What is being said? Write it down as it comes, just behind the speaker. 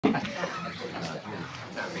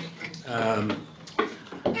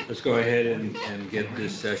Let's go ahead and get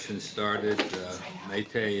this session started.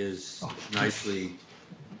 Maite has nicely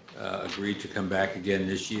agreed to come back again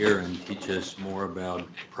this year and teach us more about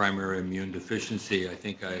primary immune deficiency. I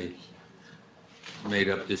think I made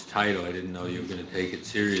up this title. I didn't know you were going to take it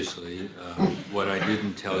seriously. What I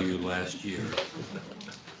didn't tell you last year.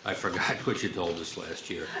 I forgot what you told us last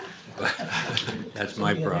year, but that's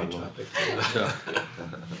my problem. So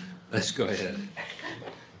let's go ahead.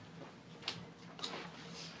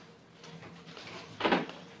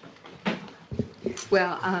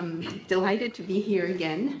 Well, I'm delighted to be here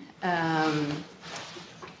again.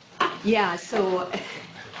 Yeah, so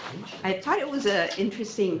I thought it was an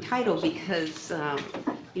interesting title because,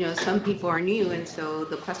 you know, some people are new, and so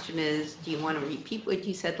the question is, do you want to repeat what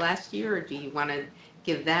you said last year, or do you want to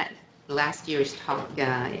give that last year's talk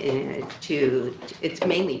it's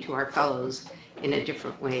mainly to our fellows in a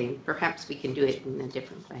different way? Perhaps we can do it in a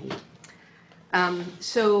different way.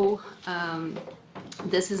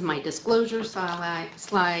 This is my disclosure slide,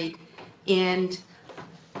 and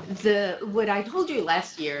what I told you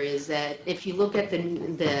last year is that if you look at the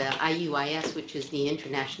IUIS, which is the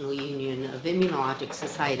International Union of Immunologic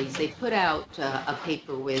Societies, they put out a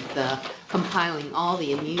paper with compiling all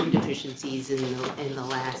the immune deficiencies in the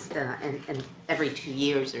last and every 2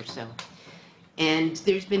 years or so. And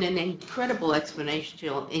there's been an incredible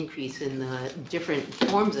exponential increase in the different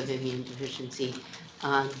forms of immune deficiency,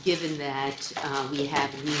 given that we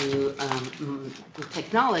have new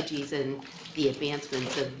technologies, and the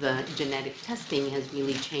advancements of genetic testing has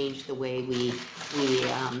really changed the way we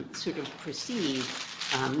sort of perceive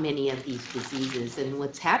many of these diseases. And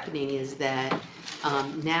what's happening is that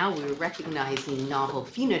now we're recognizing novel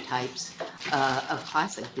phenotypes of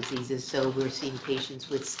classic diseases. So we're seeing patients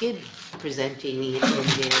with SCID presenting in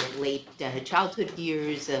their late childhood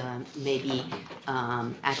years, maybe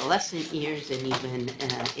adolescent years, and even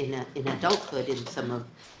in adulthood in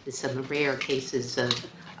some rare cases of,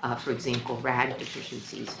 for example, RAD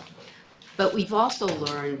deficiencies. But we've also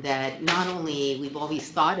learned that not only we've always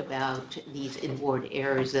thought about these inborn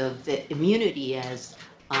errors of the immunity as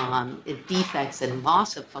defects and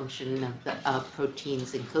loss of function of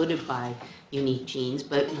proteins encoded by unique genes,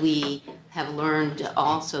 but we have learned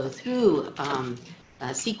also through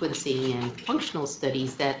sequencing and functional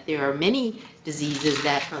studies that there are many diseases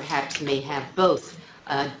that perhaps may have both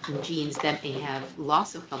genes that may have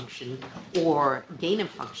loss of function or gain of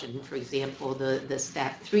function. For example, the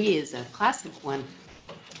STAT3 is a classic one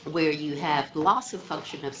where you have loss of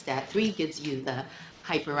function of STAT3 gives you the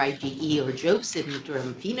hyper IgE or Job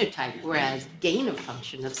syndrome phenotype, whereas gain of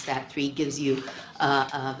function of STAT3 gives you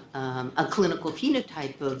a clinical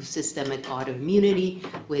phenotype of systemic autoimmunity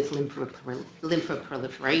with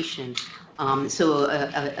lymphoproliferation, so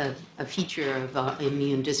a feature of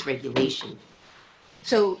immune dysregulation.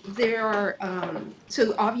 So there are,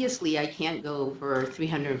 so obviously I can't go over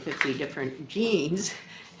 350 different genes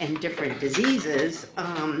and different diseases.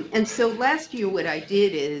 And so last year what I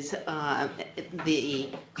did is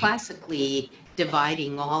classically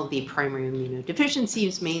dividing all the primary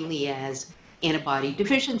immunodeficiencies mainly as antibody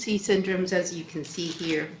deficiency syndromes, as you can see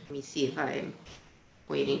here. Let me see if I'm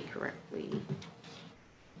pointing correctly.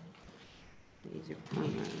 Laser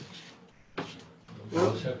pointer.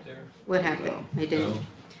 Mouse up there? What happened?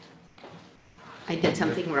 I did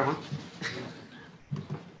something wrong.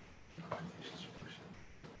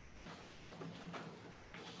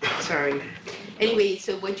 Sorry. Anyway,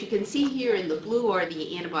 so what you can see here in the blue are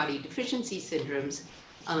the antibody deficiency syndromes.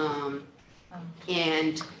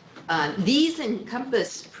 And these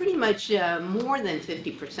encompass pretty much more than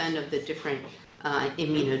 50% of the different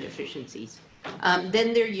immunodeficiencies.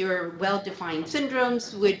 Then there are your well-defined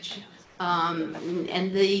syndromes, which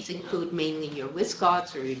and these include mainly your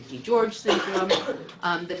Wiskotts or DiGeorge syndrome,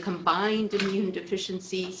 the combined immune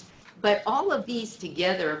deficiencies. But all of these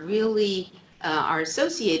together really are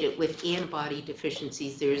associated with antibody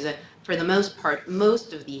deficiencies. For the most part,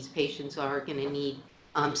 most of these patients are going to need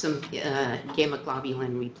some gamma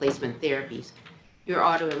globulin replacement therapies. Your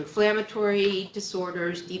autoinflammatory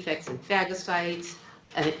disorders, defects in phagocytes,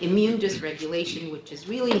 immune dysregulation, which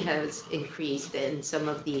really has increased, and some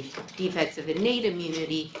of the defects of innate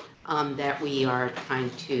immunity that we are trying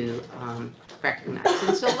to recognize.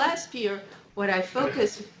 And so last year, what I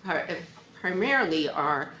focused primarily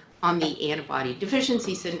are on the antibody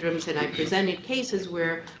deficiency syndromes, and I presented cases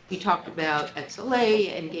where we talked about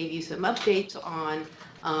XLA and gave you some updates on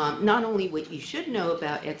not only what you should know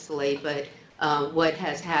about XLA, but what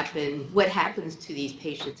happens to these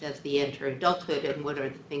patients as they enter adulthood, and what are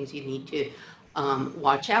the things you need to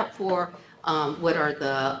watch out for, what are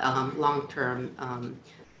the long-term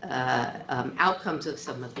outcomes of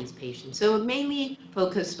some of these patients. So it mainly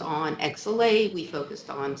focused on XLA, we focused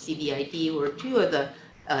on CVID, or two of the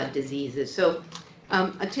diseases. So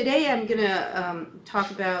today I'm going to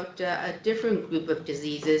talk about a different group of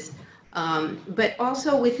diseases, but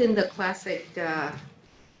also within the classic,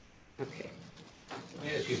 okay. Let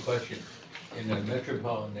me ask you a question. In a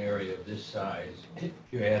metropolitan area of this size, if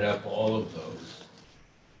you add up all of those,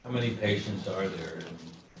 how many patients are there in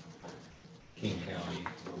King County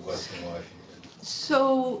or Western Washington?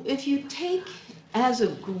 So if you take as a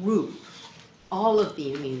group all of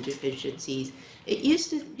the immune deficiencies, it used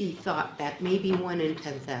to be thought that maybe 1 in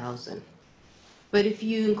 10,000. But if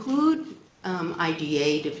you include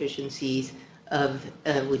IgA deficiencies, of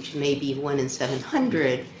which may be 1 in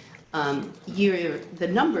 700, the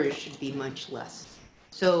numbers should be much less.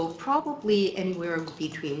 So probably anywhere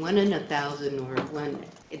between 1 in 1,000 or 1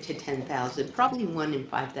 to 10,000, probably 1 in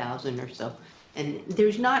 5,000 or so. And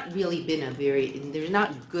there's not really been there's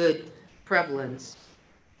not good prevalence.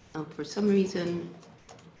 For some reason,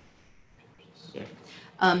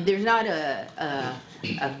 there's not a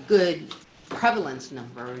good prevalence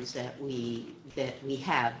numbers that we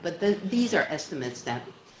have, but these are estimates that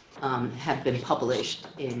have been published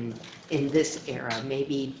in this era.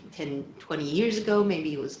 Maybe 10, 20 years ago,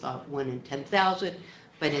 maybe it was thought 1 in 10,000,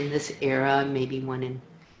 but in this era, maybe 1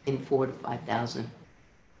 in 4,000 to 5,000.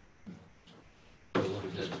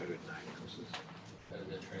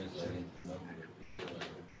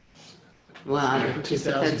 Well, it just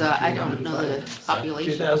depends. I don't know the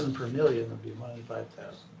population. 2,000 per million would be 1 in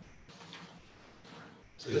 5,000.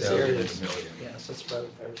 So this area is, yeah, so it's about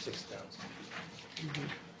 5 or 6,000.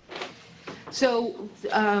 So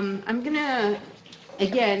I'm gonna,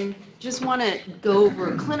 again, just want to go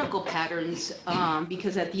over clinical patterns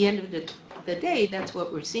because at the end of the day, that's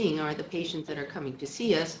what we're seeing are the patients that are coming to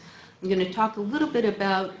see us. I'm going to talk a little bit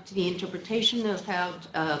about the interpretation of how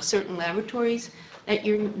certain laboratories that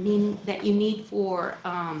you need for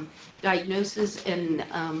diagnosis and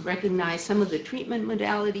recognize some of the treatment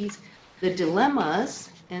modalities, the dilemmas,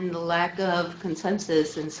 and the lack of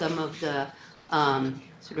consensus in some of the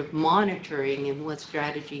sort of monitoring and what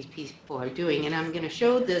strategies people are doing. And I'm going to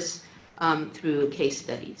show this through case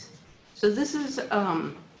studies. So this is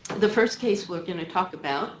the first case we're going to talk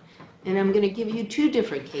about. And I'm going to give you 2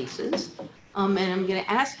 different cases. And I'm going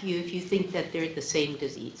to ask you if you think that they're the same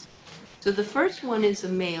disease. So the first one is a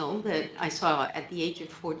male that I saw at the age of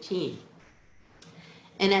 14.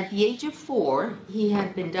 And at the age of 4, he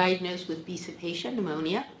had been diagnosed with B. cepacia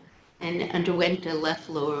pneumonia and underwent a left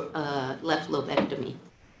lobectomy.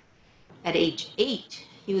 At age 8,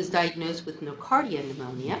 he was diagnosed with nocardia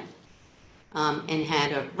pneumonia and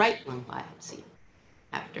had a right lung biopsy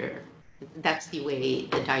after. That's the way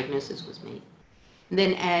the diagnosis was made. And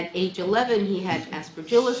then at age 11, he had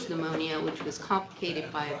aspergillus pneumonia, which was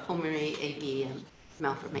complicated by a pulmonary AV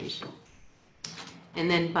malformation. And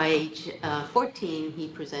then by age 14, he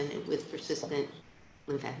presented with persistent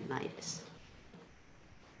lymphadenitis.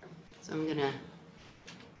 So I'm gonna,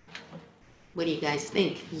 what do you guys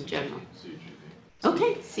think in general? CGD.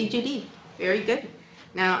 Okay, CGD, very good.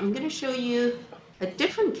 Now I'm gonna show you a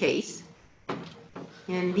different case.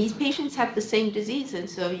 And these patients have the same disease, and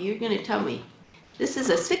so you're going to tell me. This is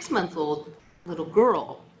a 6-month-old little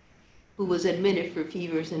girl who was admitted for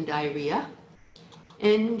fevers and diarrhea,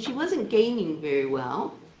 and she wasn't gaining very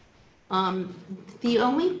well.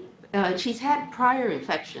 She's had prior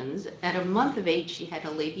infections. At a month of age, she had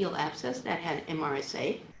a labial abscess that had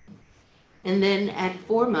MRSA. And then at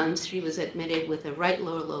 4 months, she was admitted with a right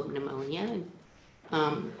lower lobe pneumonia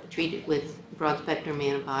and treated with broad-spectrum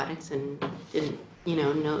antibiotics and didn't.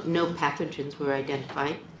 No pathogens were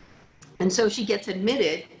identified. And so she gets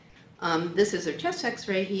admitted. This is her chest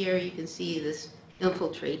x-ray here. You can see this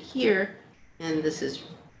infiltrate here, and this is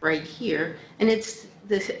right here. And it's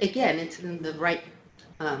this, again, it's in the right,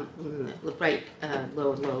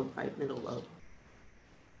 lower lobe, right middle lobe.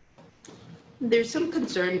 There's some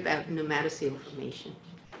concern about pneumatocele formation.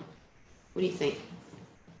 What do you think?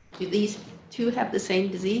 Do these 2 have the same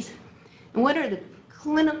disease? And what are the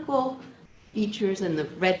clinical features and the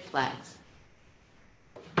red flags?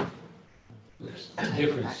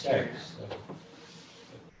 Different sex, so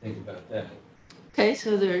think about that. Okay,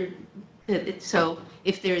 so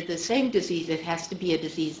if they're the same disease, it has to be a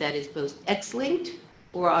disease that is both X-linked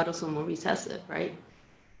or autosomal recessive, right?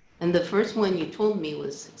 And the first one you told me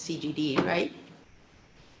was CGD, right?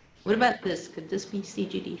 What about this? Could this be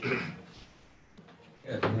CGD?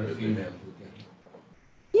 Yeah, a female.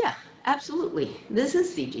 Yeah, absolutely. This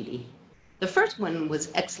is CGD. The first one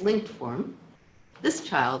was X-linked form. This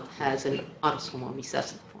child has an autosomal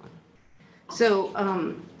recessive form.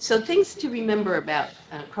 So things to remember about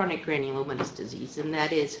chronic granulomatous disease, and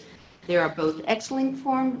that is there are both X-linked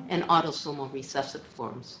form and autosomal recessive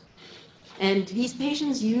forms. And these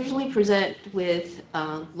patients usually present with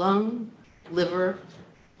lung, liver,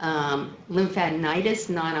 lymphadenitis,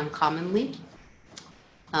 not uncommonly.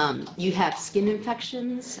 You have skin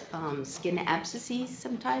infections, skin abscesses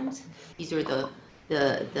sometimes. These are with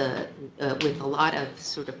a lot of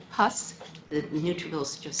sort of pus. The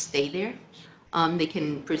neutrophils just stay there. They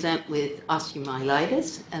can present with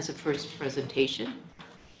osteomyelitis as a first presentation.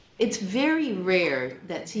 It's very rare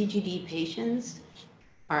that CGD patients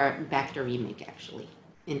are bacteremic, actually,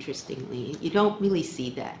 interestingly. You don't really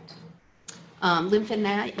see that.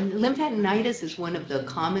 Lymphadenitis is one of the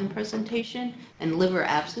common presentation, and liver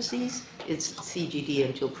abscesses is CGD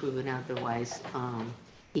until proven otherwise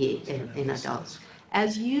in adults.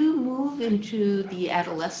 As you move into the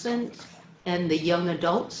adolescent and the young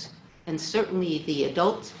adults, and certainly the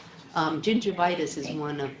adults, gingivitis is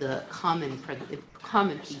one of the common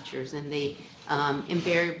features, and they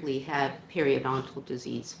invariably have periodontal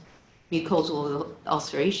disease. Mucosal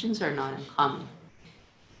ulcerations are not uncommon.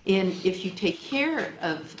 And if you take care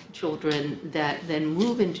of children that then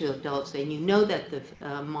move into adults and you know that the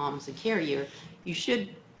mom's a carrier, you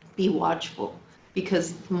should be watchful,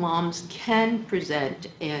 because moms can present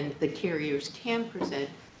and the carriers can present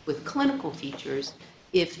with clinical features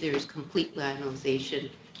if there's complete laminalization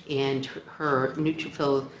and her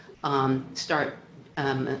neutrophil start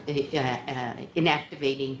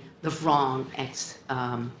inactivating the wrong X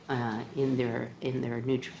in their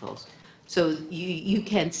neutrophils. So you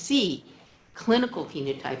can see clinical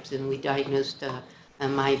phenotypes, and we diagnosed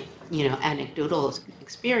my anecdotal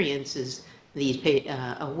experiences.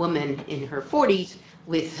 A woman in her 40s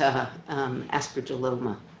with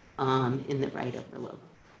aspergilloma in the right upper lobe.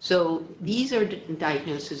 So these are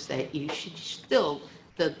diagnoses that you should still,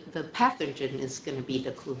 the pathogen is going to be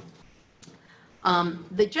the clue.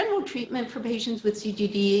 The general treatment for patients with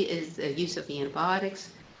CGD is the use of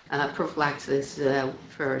antibiotics, prophylaxis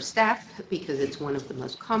for staph, because it's one of the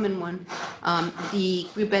most common one. The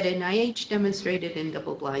group at NIH demonstrated in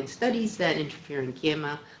double-blind studies that interferon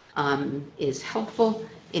gamma is helpful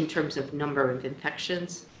in terms of number of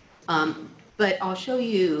infections. But I'll show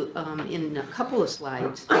you in a couple of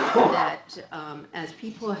slides that as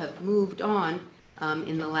people have moved on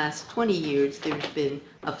in the last 20 years, there's been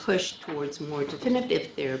a push towards more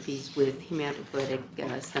definitive therapies with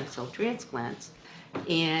hematopoietic stem cell transplants,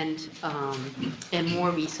 and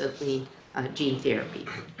more recently, gene therapy.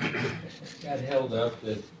 Got held up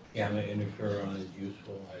that gamma interferon is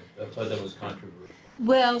useful. I thought that was controversial.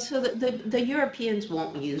 Well, so the Europeans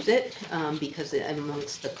won't use it because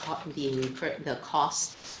amongst the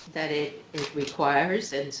costs that it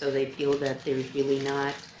requires, and so they feel that there's really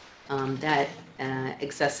not that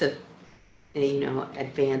excessive,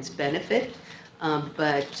 advanced benefit.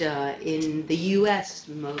 But in the U.S.,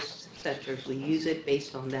 most centers will use it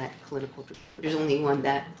based on that clinical. There's only one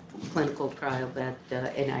that clinical trial that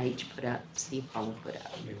NIH put out, Steve Holland put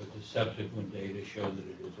out. I mean, with the subsequent data show that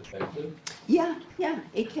it is effective? Yeah,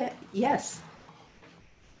 it can, yes.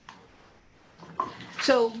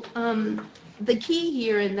 So the key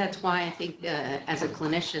here, and that's why I think as a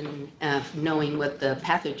clinician, knowing what the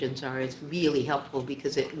pathogens are is really helpful,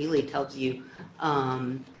 because it really tells you,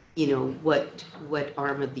 what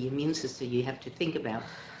arm of the immune system you have to think about.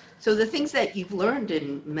 So the things that you've learned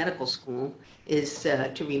in medical school is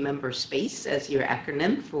to remember SPACE as your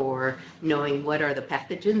acronym for knowing what are the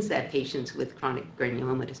pathogens that patients with chronic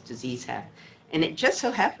granulomatous disease have. And it just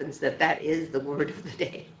so happens that that is the word of the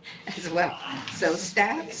day as well. So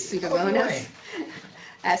staph, Pseudomonas,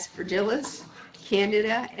 Aspergillus,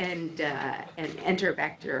 Candida, and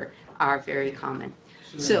Enterobacter are very common.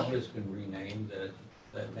 Pseudomonas has been renamed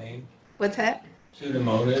that name? What's that?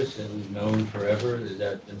 Pseudomonas and known forever, is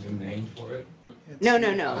that the new name for it? No.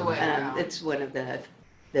 It's one of the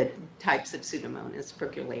types of Pseudomonas,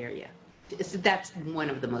 Percularia. That's one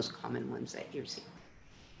of the most common ones that you're seeing.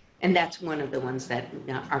 And that's one of the ones that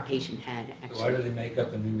our patient had, actually. So why do they make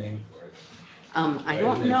up a new name for it? I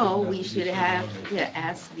don't know. We should have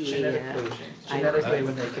ask the. Genetically,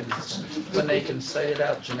 when they can say it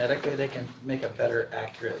out genetically, they can make a better,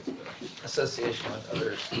 accurate association with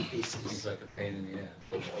other species. Seems like a pain in the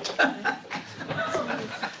ass.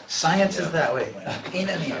 Science is that way, pain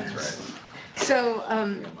in the ass. So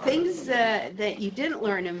things that you didn't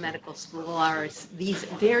learn in medical school are these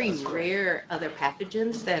very rare other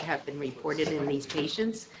pathogens that have been reported in these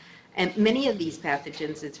patients. And many of these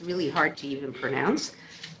pathogens, it's really hard to even pronounce.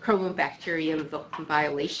 Chromobacterium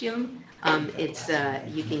violatium.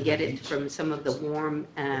 You can get it from some of the warm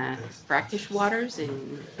brackish waters,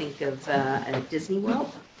 and think of Disney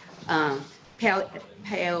World.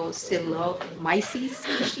 Paleocilomyces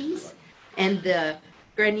species, and the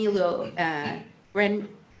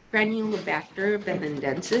Granulobacter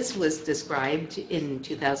benindensis was described in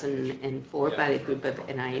 2004 by a group of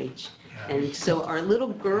NIH. And so our little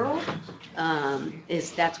girl,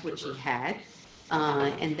 that's what she had.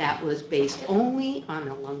 And that was based only on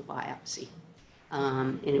a lung biopsy.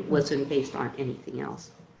 And it wasn't based on anything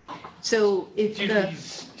else. So if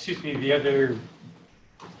Excuse me, the other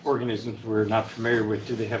organisms we're not familiar with,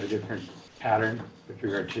 do they have a different pattern with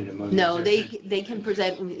regard to pneumonia? No, they can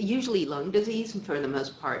present usually lung disease for the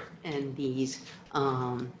most part, and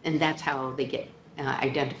and that's how they get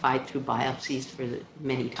identified through biopsies for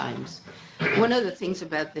many times. One of the things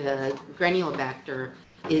about the Granulobacter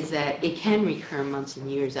is that it can recur months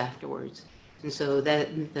and years afterwards. And so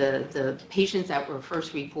that the patients that were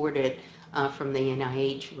first reported from the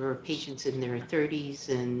NIH were patients in their 30s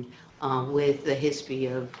and with a history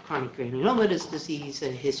of chronic granulomatous disease,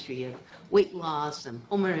 a history of weight loss and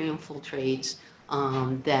pulmonary infiltrates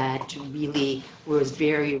that really was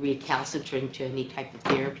very recalcitrant to any type of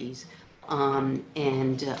therapies.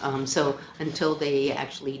 So until they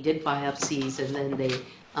actually did biopsies and then they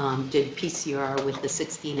did PCR with the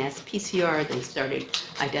 16S PCR, they started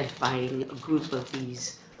identifying a group of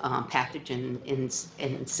these pathogen and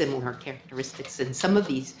similar characteristics. And some of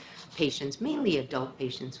these patients, mainly adult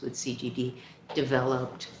patients with CGD,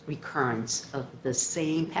 developed recurrence of the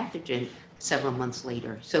same pathogen several months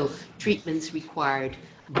later. So treatments required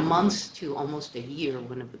months to almost a year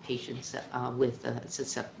when of the patients with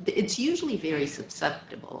it's usually very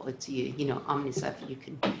susceptible. It's omnicep, you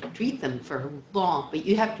can treat them for long, but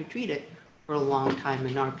you have to treat it for a long time.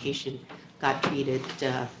 And our patient got treated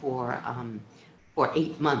for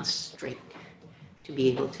 8 months straight to be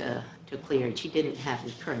able to clear it. She didn't have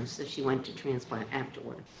recurrence, so she went to transplant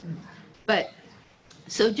afterward. But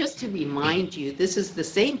so just to remind you, this is the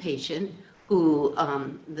same patient who,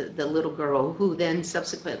 the little girl who then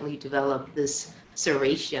subsequently developed this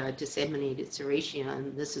serratia, disseminated serratia,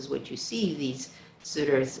 and this is what you see, these sort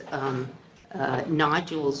of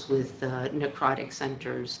nodules with necrotic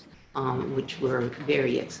centers, which were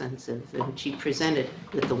very extensive, and she presented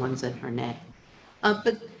with the ones on her neck.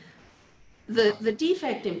 But the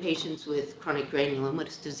defect in patients with chronic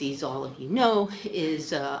granulomatous disease, all of you know,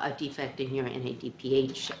 is a defect in your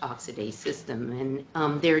NADPH oxidase system.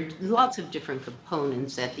 And there are lots of different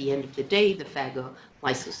components. At the end of the day, the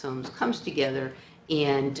phagolysosomes comes together,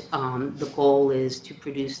 and the goal is to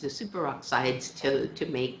produce the superoxides to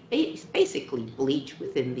make basically bleach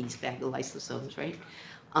within these phagolysosomes, right?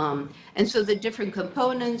 And so the different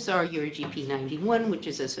components are your GP91, which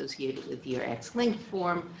is associated with your X-linked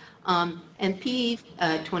form, and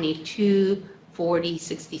P22, 40,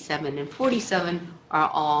 67, and 47 are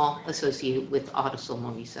all associated with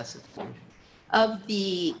autosomal recessive form. Of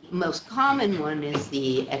the most common one is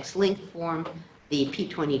the X-linked form. The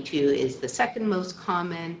P22 is the second most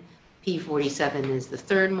common. P47 is the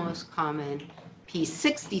third most common.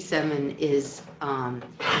 P67 is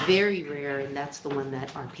very rare, and that's the one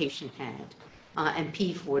that our patient had. And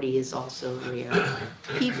P40 is also rare.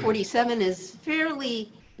 P47 is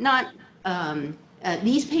fairly not,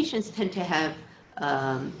 these patients tend to have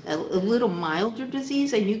a little milder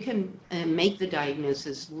disease, and you can make the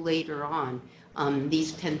diagnosis later on.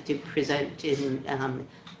 These tend to present in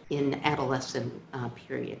adolescent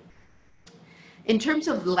period. In terms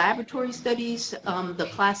of laboratory studies, the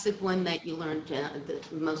classic one that you learned,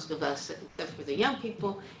 that most of us, except for the young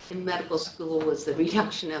people in medical school, was the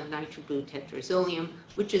reduction of nitroblue tetrazolium,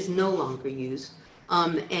 which is no longer used.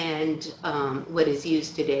 What is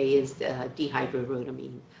used today is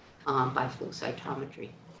dihydrorhodamine by flow cytometry.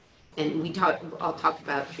 And I'll talk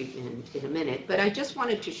about treatment in a minute, but I just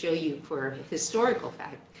wanted to show you for a historical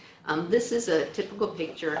fact. This is a typical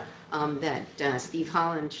picture that Steve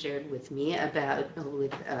Holland shared with me about the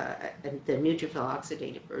neutrophil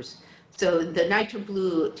oxidators. So the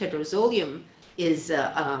nitroblue tetrazolium is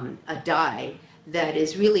a dye that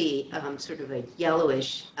is really sort of a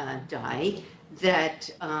yellowish dye that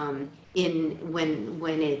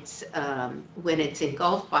when it's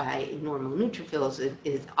engulfed by normal neutrophils, it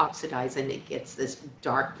is oxidized and it gets this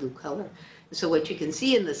dark blue color. So what you can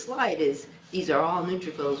see in the slide is these are all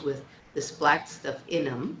neutrophils with this black stuff in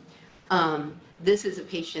them. This is a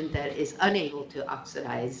patient that is unable to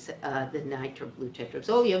oxidize the nitroblue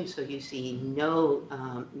tetrazolium, so you see no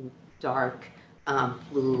dark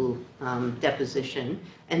blue deposition.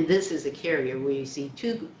 And this is a carrier where you see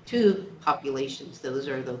two populations. Those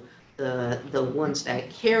are the ones that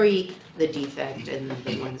carry the defect and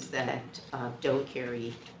the ones that don't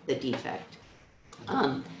carry the defect.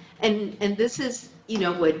 And this is,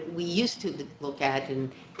 what we used to look at in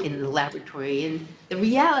the laboratory. And the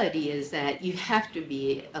reality is that you have to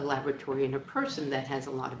be a laboratory and a person that has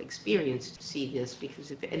a lot of experience to see this, because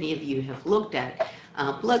if any of you have looked at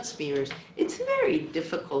blood smears, it's very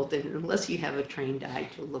difficult unless you have a trained eye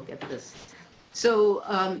to look at this. So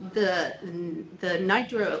the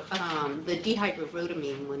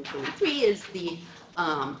dihydrorhodamine 123 is the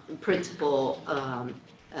principal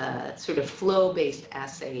sort of flow-based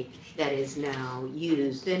assay that is now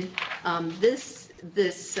used. And this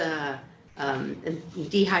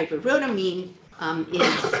dihydrorhodamine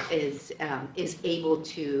is able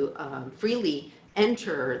to freely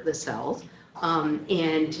enter the cells,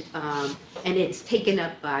 and it's taken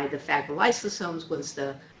up by the phagolysosomes once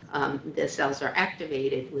the cells are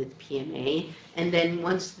activated with PMA, and then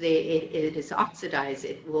once it is oxidized,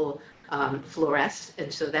 it will fluoresce,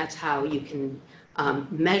 and so that's how you can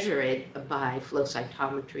measure it by flow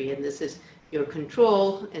cytometry. And this is your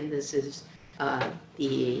control, and this is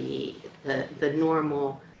the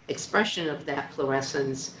normal expression of that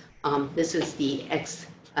fluorescence. This is the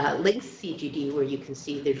X-linked CGD, where you can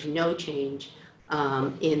see there's no change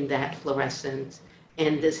in that fluorescence.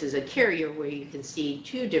 And this is a carrier where you can see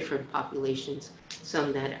two different populations,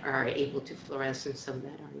 some that are able to fluoresce and some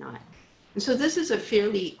that are not. And so this is a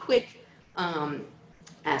fairly quick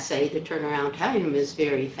assay. The turnaround time is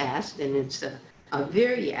very fast, and it's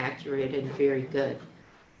very accurate and very good.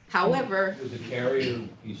 However, Would the carrier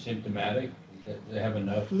be symptomatic? Does they have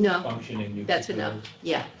enough No, functioning neutrophils? that's enough.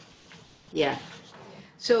 Yeah.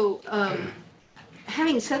 So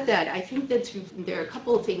having said that, I think that there are a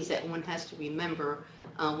couple of things that one has to remember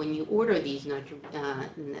when you order these neutrophil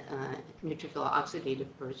oxidative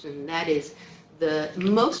bursts, and that is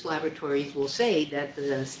most laboratories will say that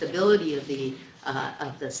the stability of the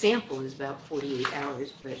sample is about 48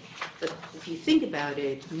 hours, but if you think about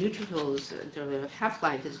it, neutrophils, their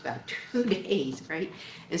half-life is about 2 days, right?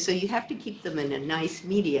 And so you have to keep them in a nice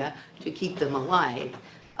media to keep them alive.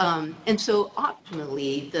 And so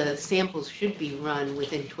optimally, the samples should be run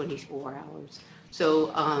within 24 hours.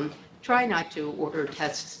 So try not to order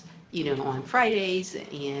tests, on Fridays,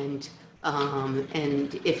 and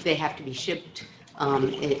if they have to be shipped,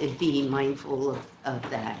 be mindful of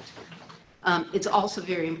that. It's also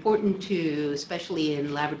very important to, especially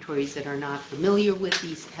in laboratories that are not familiar with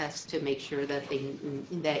these tests, to make sure that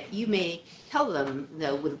you may tell them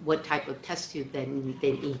what type of test tube that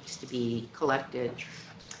needs to be collected.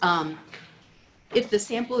 If the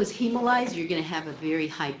sample is hemolyzed, you're going to have a very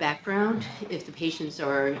high background. If the patients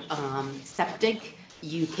are septic,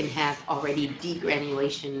 you can have already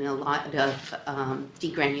degranulation, a lot of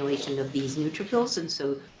degranulation of these neutrophils, and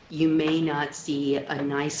so you may not see a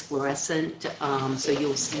nice fluorescent, so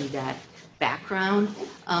you'll see that background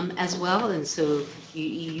as well, and so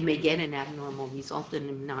you may get an abnormal result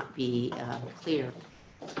and not be clear.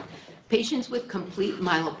 Patients with complete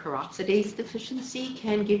myeloperoxidase deficiency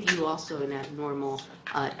can give you also an abnormal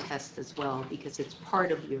test as well, because it's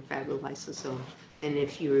part of your phagolysosome. And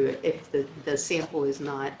if the sample is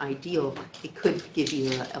not ideal, it could give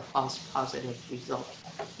you a false positive result.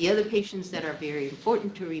 The other patients that are very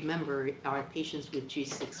important to remember are patients with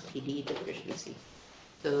G6PD deficiency.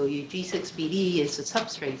 So your G6PD is a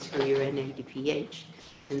substrate for your NADPH.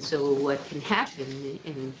 And so what can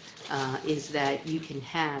happen is that you can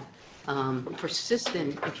have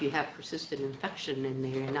if you have persistent infection and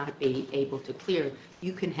they're not being able to clear,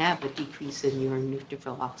 you can have a decrease in your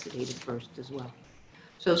neutrophil oxidative burst as well.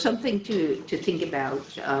 So something to think about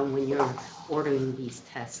when you're ordering these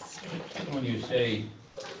tests. When you say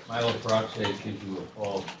myeloperoxidase gives you a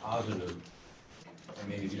false positive, I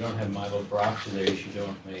mean, if you don't have myeloperoxidase, you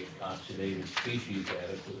don't make oxidative species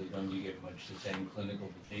adequately, don't you get much the same clinical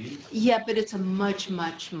disease? Yeah, but it's a much,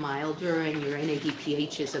 much milder, and your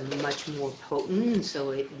NADPH is a much more potent,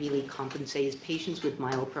 so it really compensates. Patients with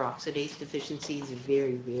myeloperoxidase deficiencies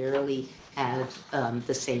very rarely have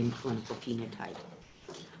the same clinical phenotype.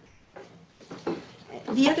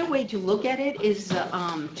 The other way to look at it is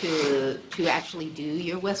to actually do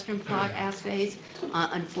your Western blot assays.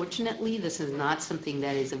 Unfortunately, this is not something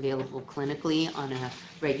that is available clinically on a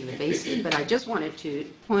regular basis, but I just wanted to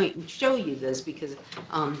point and show you this because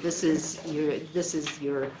this is your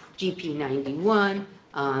GP91,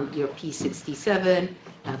 your P67,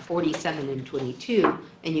 47, and 22,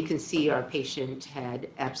 and you can see our patient had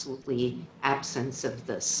absolutely absence of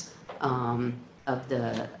this of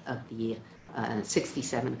the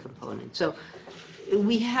 67 components. So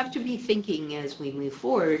we have to be thinking as we move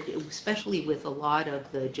forward, especially with a lot of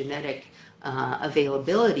the genetic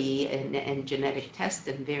availability and genetic tests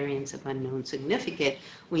and variants of unknown significant,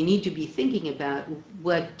 we need to be thinking about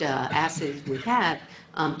what assays we have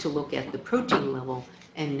to look at the protein level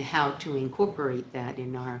and how to incorporate that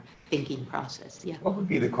in our thinking process. Yeah. What would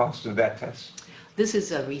be the cost of that test? This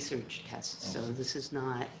is a research test, so this is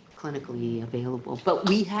not clinically available, but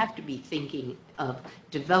we have to be thinking of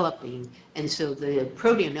developing, and so the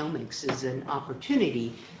proteomics is an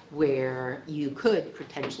opportunity where you could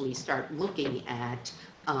potentially start looking at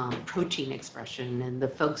protein expression, and the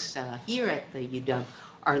folks here at the UW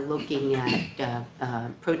are looking at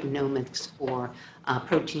proteomics for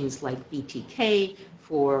proteins like BTK,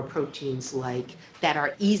 for proteins like that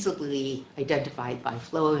are easily identified by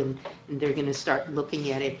flow, and they're going to start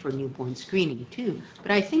looking at it for newborn screening too.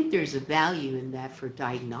 But I think there's a value in that for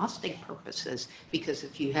diagnostic purposes, because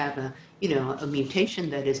if you have a mutation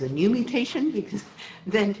that is a new mutation, because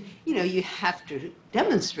then you have to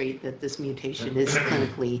demonstrate that this mutation is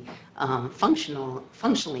clinically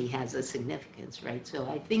functionally has a significance, right? So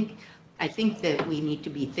I think that we need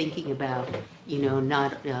to be thinking about,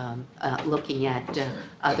 not looking at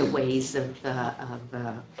other ways of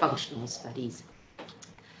functional studies.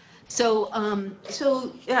 So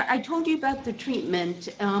I told you about the treatment,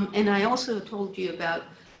 and I also told you about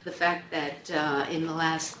the fact that in the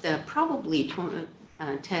last probably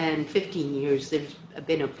 10, 15 years, there's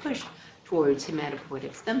been a push towards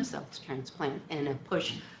hematopoietic stem cells transplant and a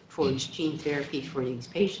push towards gene therapy for these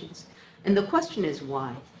patients. And the question is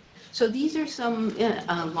why? So these are some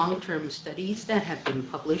long-term studies that have been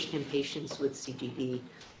published in patients with CGD.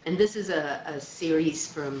 And this is a series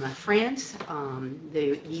from France.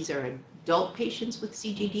 These are adult patients with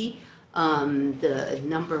CGD.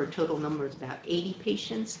 The total number is about 80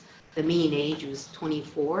 patients. The mean age was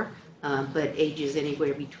 24, but ages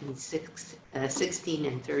anywhere between 16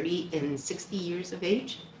 and 30 and 60 years of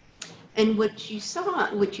age. And what you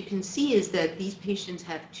can see is that these patients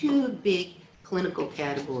have two big clinical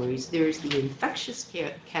categories. There's the infectious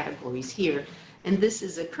categories here, and this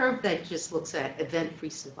is a curve that just looks at event-free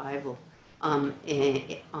survival on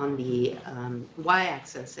the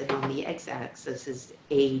y-axis, and on the x-axis is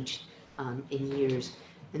age in years.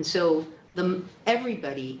 And so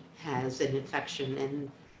everybody has an infection, and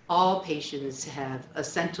all patients have a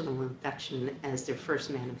sentinel infection as their first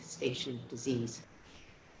manifestation of disease.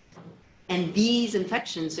 And these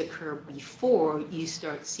infections occur before you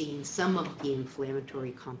start seeing some of the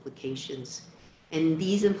inflammatory complications. And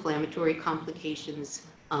these inflammatory complications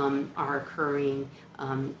are occurring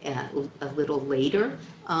a little later,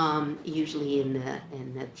 usually in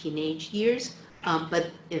the teenage years.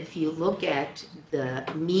 But if you look at the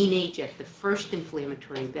mean age at the first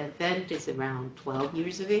inflammatory event is around 12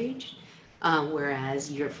 years of age.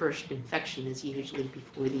 Whereas your first infection is usually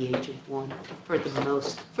before the age of 1 for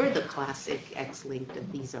the classic X-linked,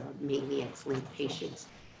 and these are mainly X-linked patients.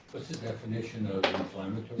 What's the definition of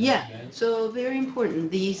inflammatory Yeah, event? so very important.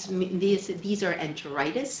 These are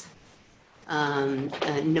enteritis,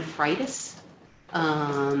 nephritis.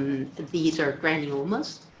 These are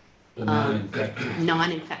granulomas. So non-infectious.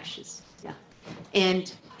 Non-infectious, yeah.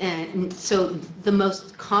 And so the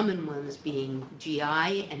most common ones being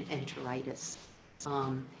GI and enteritis.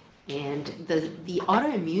 And the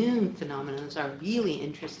autoimmune phenomena are really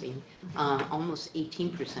interesting. Almost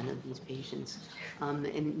 18% of these patients.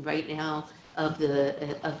 And right now, of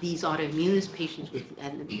these autoimmune patients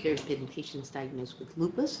and there's been patients diagnosed with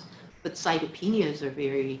lupus, but cytopenias are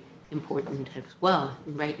very important as well.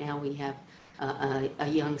 And right now we have a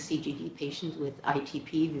young CGD patient with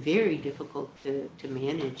ITP, very difficult to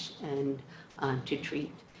manage and to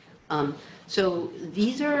treat. So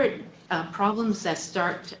these are problems that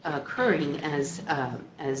start occurring as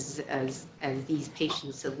these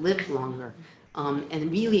patients live longer,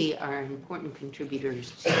 and really are important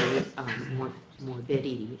contributors to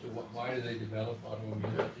morbidity. So why do they develop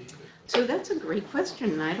autoimmunity? So that's a great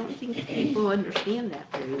question, and I don't think people understand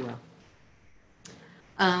that very well.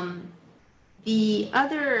 The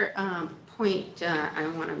other point I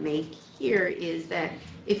want to make here is that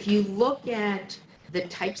if you look at the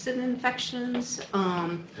types of infections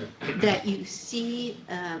that you see,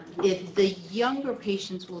 if the younger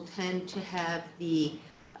patients will tend to have the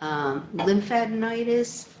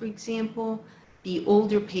lymphadenitis, for example, the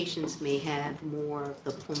older patients may have more of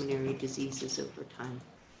the pulmonary diseases over time.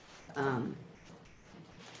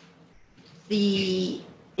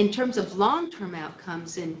 In terms of long-term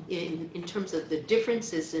outcomes, in terms of the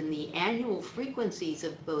differences in the annual frequencies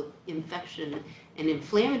of both infection and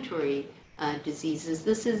inflammatory diseases.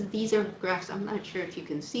 These are graphs, I'm not sure if you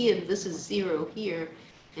can see it, this is 0 here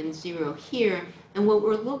and 0 here. And what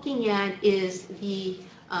we're looking at is the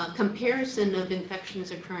comparison of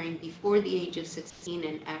infections occurring before the age of 16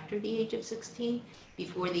 and after the age of 16,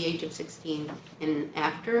 before the age of 16 and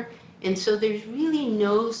after. And so there's really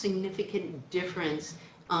no significant difference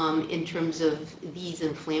in terms of these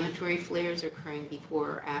inflammatory flares occurring before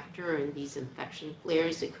or after, and these infection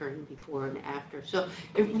flares occurring before and after. So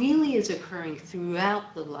it really is occurring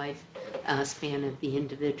throughout the life span of the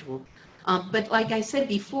individual. But like I said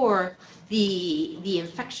before, the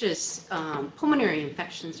infectious pulmonary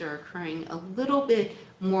infections are occurring a little bit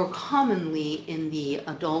more commonly in the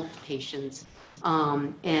adult patients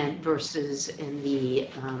and versus in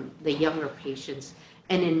the younger patients.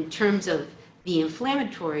 And in terms of the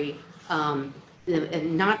inflammatory, and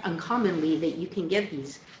not uncommonly that you can get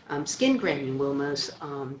these skin granulomas,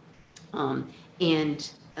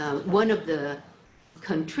 and one of the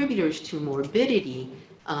contributors to morbidity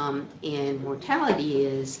and mortality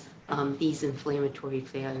is these inflammatory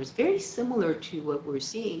failures, very similar to what we're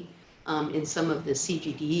seeing in some of the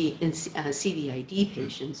CGD and CVID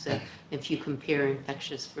patients, if you compare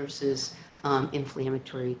infectious versus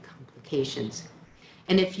inflammatory complications.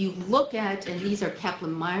 And if you look at, and these are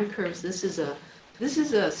Kaplan-Meier curves, this is a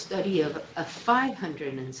study of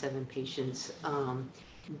 507 patients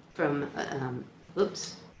from,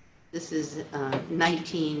 this is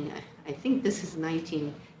 19, I think this is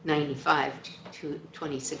 1995 to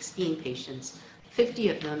 2016 patients. 50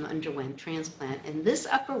 of them underwent transplant. And this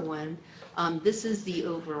upper one, this is the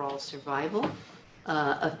overall survival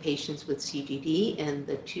of patients with CGD, and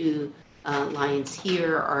the two lines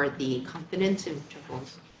here are the confidence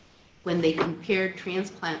intervals. When they compared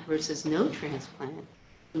transplant versus no transplant,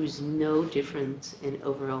 there was no difference in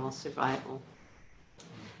overall survival.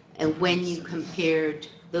 And when you compared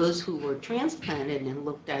those who were transplanted and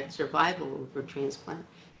looked at survival over transplant,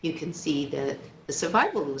 you can see that the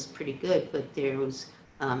survival was pretty good, but there was,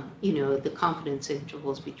 the confidence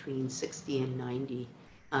intervals between 60 and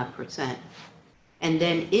 90%. And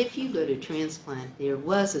then if you go to transplant, there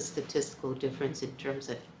was a statistical difference in terms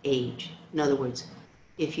of age. In other words,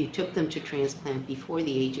 if you took them to transplant before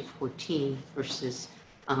the age of 14 versus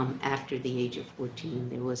after the age of 14,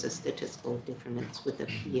 there was a statistical difference with a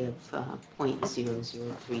P of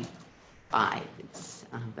 0.0035.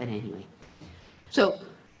 But anyway, so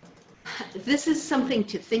this is something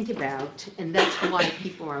to think about, and that's why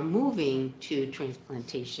people are moving to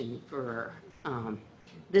transplantation for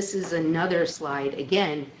this is another slide,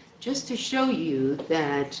 again, just to show you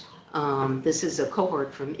that this is a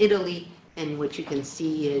cohort from Italy, and what you can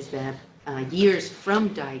see is that years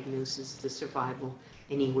from diagnosis, the survival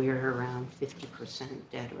anywhere around 50%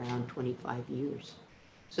 at around 25 years.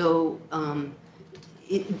 So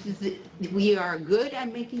we are good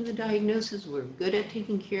at making the diagnosis, we're good at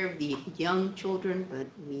taking care of the young children, but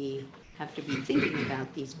we have to be thinking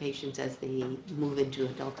about these patients as they move into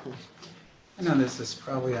adulthood. I know this is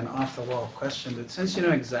probably an off-the-wall question, but since you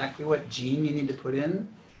know exactly what gene you need to put in,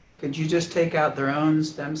 could you just take out their own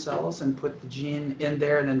stem cells and put the gene in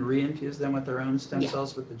there and then reinfuse them with their own stem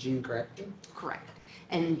cells with the gene corrected? Correct.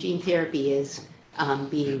 And gene therapy is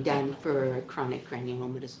being done for chronic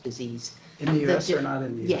granulomatous disease. In the U.S. or not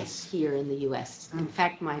in the U.S.? Yes, here in the U.S. In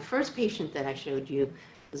fact, my first patient that I showed you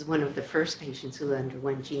was one of the first patients who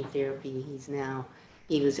underwent gene therapy.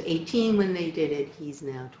 He was 18 when they did it. He's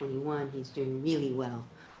now 21. He's doing really well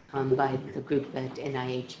by the group at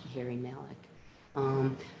NIH, Harry Malik.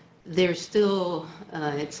 There's still,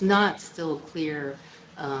 it's not still clear,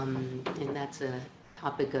 and that's a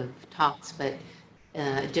topic of talks, but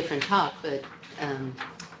a different talk, but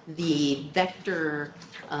the vector,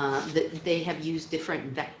 they have used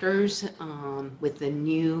different vectors with the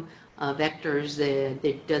new vectors.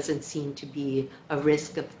 There doesn't seem to be a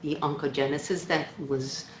risk of the oncogenesis that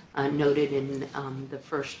was noted in the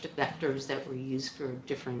first vectors that were used for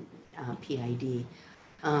different PID.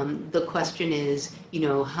 The question is,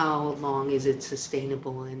 how long is it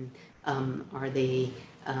sustainable, and are they,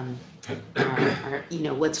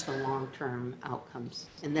 what's the long-term outcomes?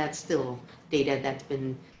 And that's still data that's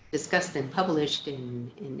been discussed and published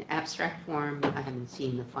in abstract form. I haven't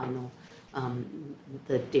seen the final,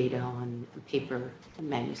 the data on paper and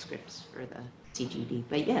manuscripts for the CGD,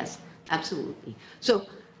 but yes, absolutely. So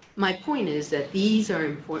my point is that these are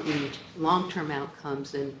important long-term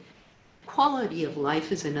outcomes, and quality of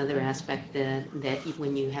life is another aspect that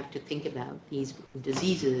when you have to think about these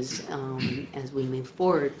diseases as we move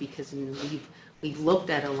forward, because we've looked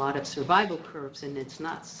at a lot of survival curves, and it's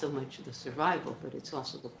not so much the survival, but it's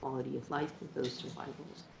also the quality of life with those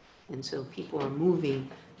survivals. And so people are moving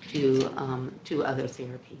to other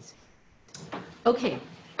therapies. Okay,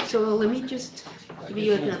 so let me just give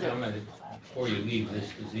you another. Comment before you leave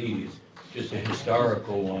this disease, just a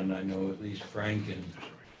historical one. I know at least Frank and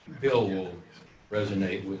Bill will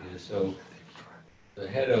resonate with this. So the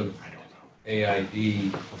head of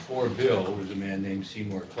AID before Bill was a man named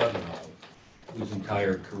Seymour Klebanov, whose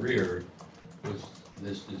entire career was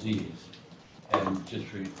this disease. And just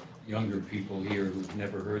for younger people here who've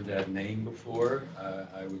never heard that name before,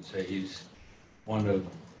 I would say he's one of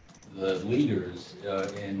the leaders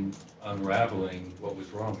in unraveling what was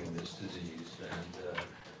wrong in this disease.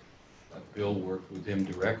 And Bill worked with him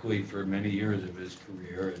directly for many years of his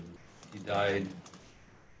career, and he died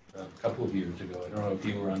a couple of years ago. I don't know if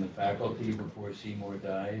you were on the faculty before Seymour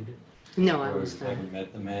died. No, I or was not. ever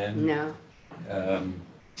met the man. No.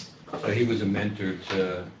 So he was a mentor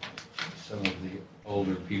to some of the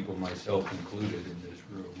older people, myself included, in this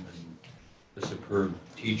room, and a superb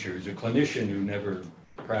teacher. He's a clinician who never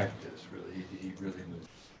practiced, really. He really was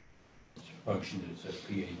functioned as a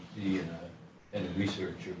PhD and a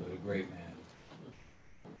researcher, but a great man.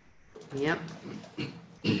 Yep.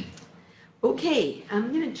 Okay,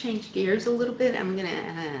 I'm going to change gears a little bit. I'm going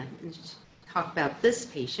to talk about this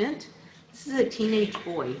patient. This is a teenage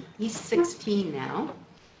boy. He's 16 now,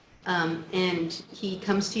 and he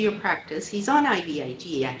comes to your practice. He's on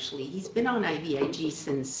IVIG, actually. He's been on IVIG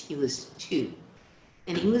since he was 2,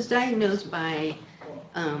 and he was diagnosed by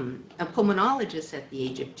a pulmonologist at the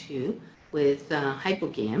age of 2 with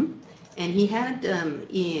hypogam, and he had,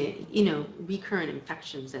 recurrent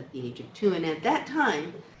infections at the age of 2, and at that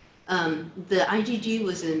time, the IgG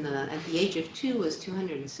was at the age of 2 was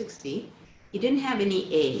 260. He didn't have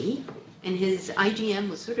any A, and his IgM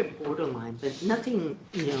was sort of borderline, but nothing,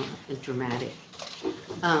 dramatic.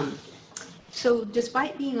 So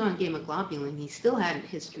despite being on gamma globulin, he still had a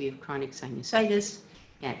history of chronic sinusitis,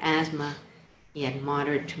 he had asthma, he had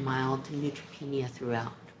moderate to mild neutropenia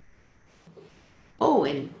throughout. Oh,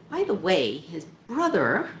 and by the way, his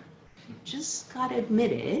brother just got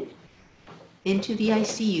admitted into the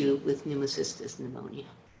ICU with pneumocystis pneumonia.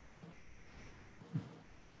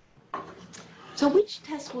 So which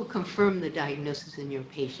test will confirm the diagnosis in your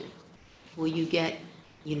patient? Will you get,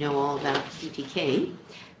 all about BTK?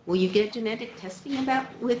 Will you get genetic testing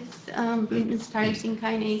with Bruton's tyrosine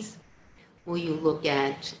kinase? Will you look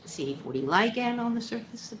at CD40 ligand on the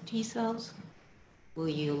surface of T cells? Will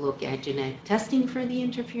you look at genetic testing for the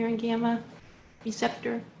interferon gamma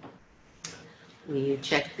receptor? Will you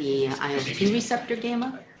check the IL-2 receptor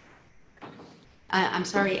gamma?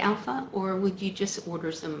 Alpha, or would you just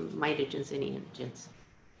order some mitogens and antigens?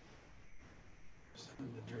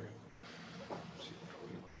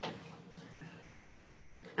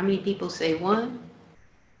 How many people say 1?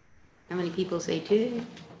 How many people say 2?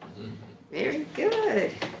 Very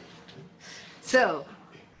good. So,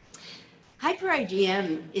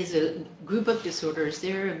 hyper-IgM is a group of disorders.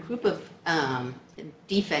 They're a group of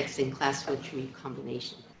defects in class 1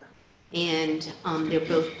 recombination. And they're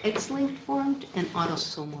both X-linked formed and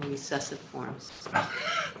autosomal recessive forms.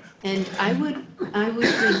 And I would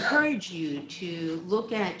encourage you to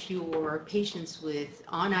look at your patients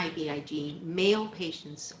on IVIG, male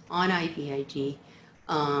patients on IVIG,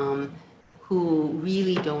 who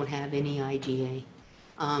really don't have any IgA,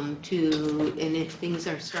 and if things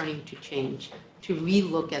are starting to change, to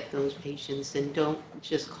relook at those patients and don't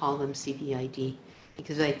just call them CVID,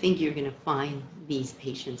 because I think you're going to find these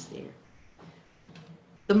patients there.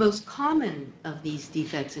 The most common of these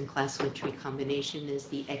defects in class 1 recombination is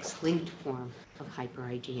the X-linked form of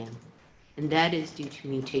hyper-IgM, and that is due to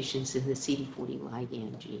mutations in the CD40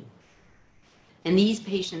 ligand gene. And these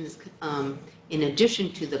patients, in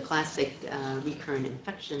addition to the classic recurrent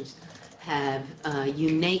infections, have a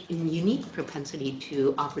unique propensity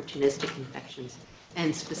to opportunistic infections,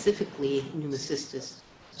 and specifically pneumocystis.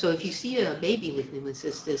 So if you see a baby with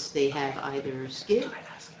pneumocystis, they have either SCID,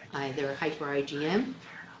 either hyper-IgM,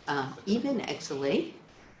 even XLA,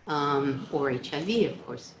 or HIV, of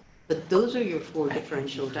course. But those are your 4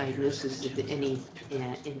 differential diagnoses of any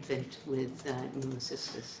infant with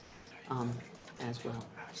pneumocystis as well.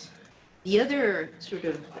 The other sort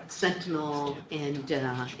of sentinel and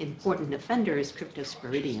important offender is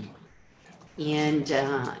cryptosporidium. And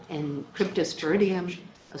cryptosporidium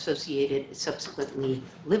associated subsequently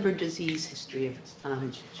liver disease, history of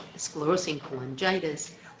sclerosing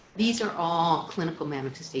cholangitis. These are all clinical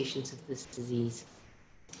manifestations of this disease.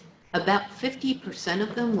 About 50%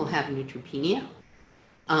 of them will have neutropenia.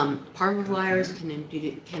 Parvovirus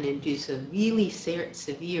can induce a really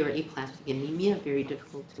severe aplastic anemia, very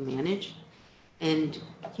difficult to manage. And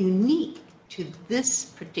unique to this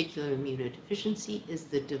particular immunodeficiency is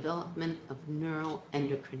the development of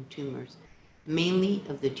neuroendocrine tumors, mainly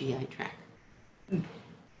of the GI tract.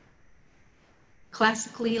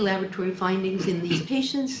 Classically, laboratory findings in these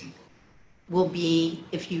patients will be,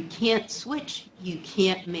 if you can't switch, you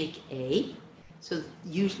can't make A. So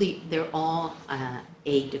usually they're all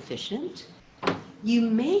A deficient. You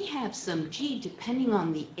may have some G depending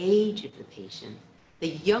on the age of the patient. The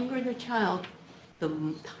younger the child,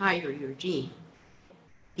 the higher your G.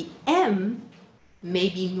 The M may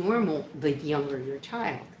be normal the younger your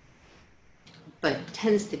child, but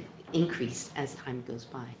tends to increase as time goes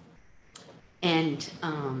by. And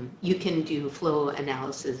you can do flow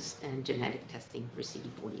analysis and genetic testing for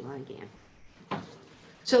CD40 ligand.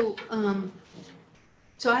 So,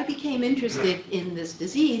 so I became interested in this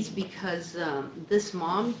disease because this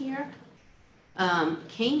mom here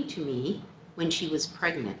came to me when she was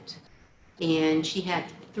pregnant. And she had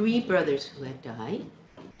 3 brothers who had died.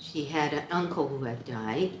 She had an uncle who had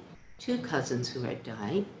died, 2 cousins who had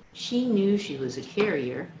died. She knew she was a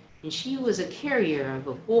carrier, and she was a carrier of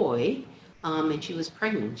a boy, and she was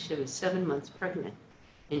pregnant. She was 7 months pregnant.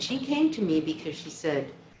 And she came to me because she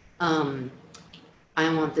said, I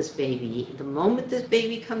want this baby. The moment this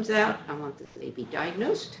baby comes out, I want this baby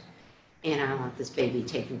diagnosed, and I want this baby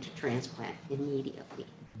taken to transplant immediately.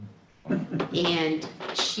 And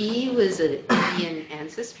she was an Indian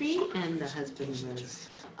ancestry, and the husband was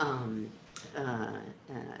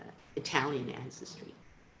Italian ancestry.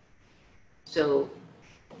 So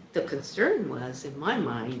the concern was, in my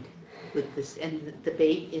mind, with this, and the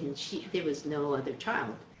baby, and there was no other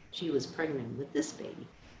child. She was pregnant with this baby.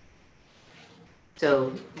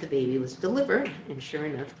 So the baby was delivered, and sure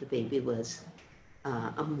enough, the baby was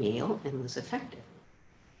a male and was affected.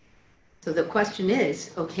 So the question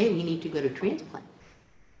is, okay, we need to go to transplant.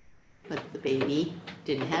 But the baby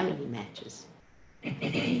didn't have any matches.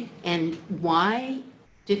 And why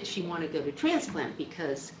did she want to go to transplant?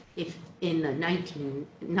 Because if in the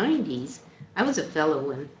 1990s, I was a fellow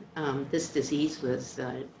when this disease was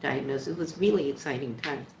diagnosed. It was really exciting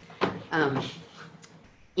times.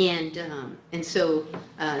 And so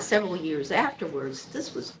several years afterwards,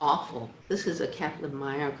 this was awful. This is a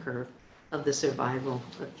Kaplan-Meier curve of the survival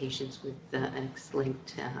of patients with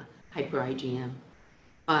X-linked hyper-IgM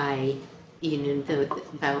by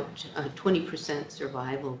about 20%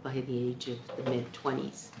 survival by the age of the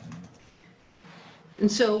mid-20s. And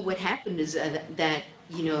so what happened is that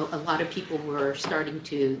a lot of people were starting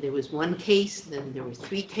to, there was 1 case, then there were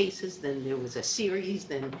 3 cases, then there was a series,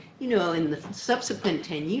 then, in the subsequent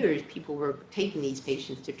 10 years, people were taking these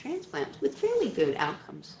patients to transplants with fairly good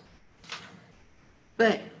outcomes.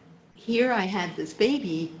 But here I had this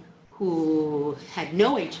baby who had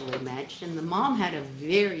no HLA match, and the mom had a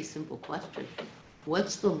very simple question.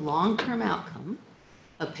 What's the long-term outcome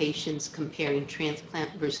of patients comparing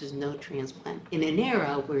transplant versus no transplant in an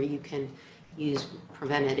era where you can use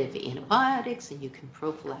preventative antibiotics and you can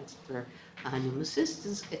prophylax for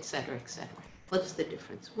pneumocystis, et cetera, et cetera? What's the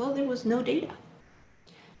difference? Well, there was no data.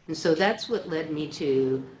 And so that's what led me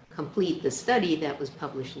to complete the study that was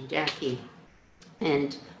published in JACI.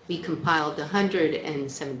 And we compiled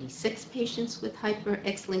 176 patients with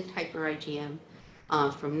X-linked hyper-IgM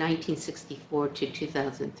from 1964 to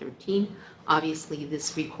 2013. Obviously,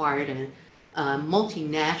 this required a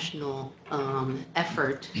multinational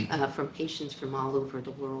effort from patients from all over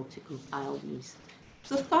the world to compile these.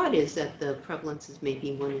 So the thought is that the prevalence is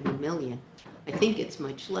maybe 1 in a million. I think it's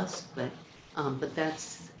much less, but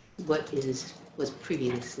that's what was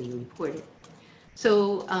previously reported.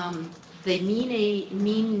 So the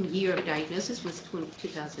mean year of diagnosis was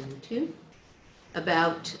 2002.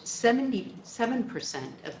 About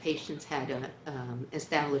 77% of patients had an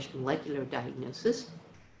established molecular diagnosis.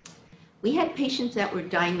 We had patients that were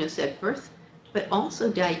diagnosed at birth, but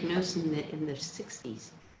also diagnosed in their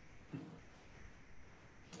 60s.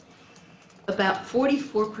 About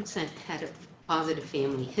 44% had a positive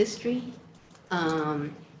family history,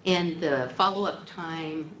 and the follow-up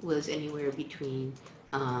time was anywhere between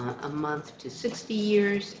a month to 60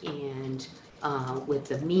 years, and with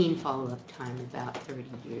the mean follow-up time about 30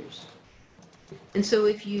 years. And so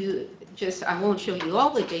if you just, I won't show you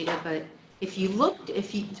all the data, but if you looked,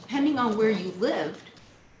 depending on where you lived,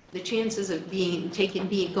 the chances of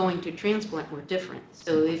going to transplant were different.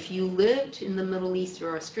 So if you lived in the Middle East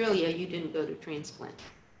or Australia, you didn't go to transplant.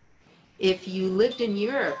 If you lived in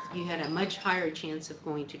Europe, you had a much higher chance of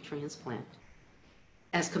going to transplant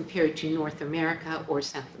as compared to North America or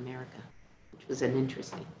South America, which was an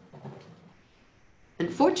interesting.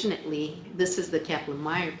 Unfortunately, this is the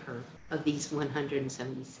Kaplan-Meier curve of these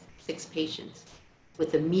 176 patients.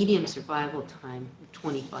 with a median survival time of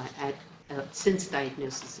 25 since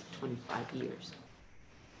diagnosis of 25 years.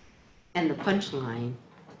 And the punchline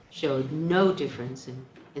showed no difference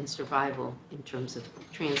in survival in terms of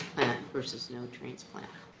transplant versus no transplant.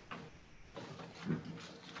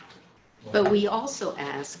 But we also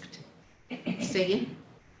asked, say again?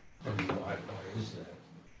 Why is that?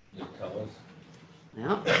 You tell us.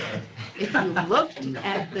 No. If you looked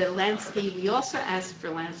at the Lansky, we also asked for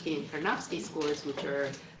Lansky and Karnofsky scores, which are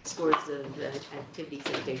scores of activities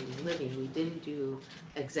of daily living. We didn't do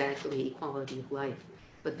exactly quality of life,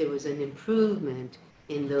 but there was an improvement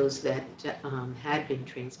in those that had been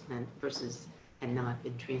transplanted versus had not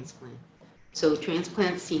been transplanted. So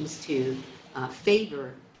transplant seems to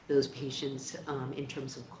favor those patients in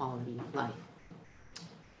terms of quality of life.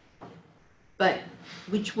 But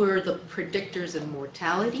which were the predictors of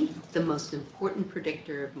mortality? The most important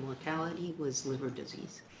predictor of mortality was liver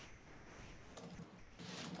disease.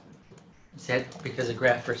 Is that because of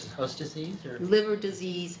graft versus host disease or Liver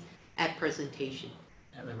disease at presentation.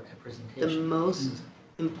 at The presentation? most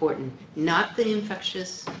important, not the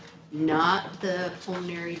infectious, not the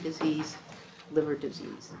pulmonary disease, liver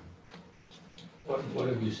disease. What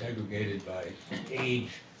have you segregated by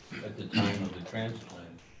age at the time of the transplant?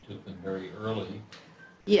 Took them very early.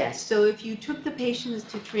 Yes, so if you took the patients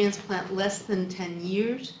to transplant less than 10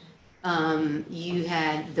 years, you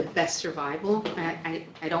had the best survival. I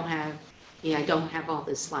don't have all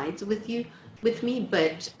the slides with me,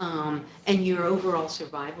 but and your overall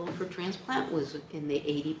survival for transplant was in the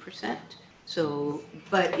 80%. So,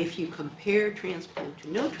 but if you compare transplant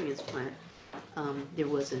to no transplant, there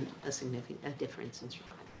wasn't a significant difference in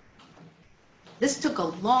survival. This took a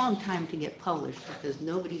long time to get published because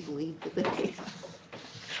nobody believed the data.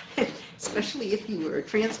 Especially if you were a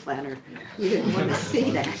transplanter, you didn't want to say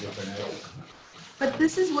that. But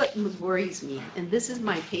this is what worries me, and this is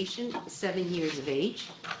my patient, 7 years of age,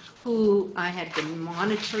 who I had been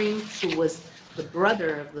monitoring, who was the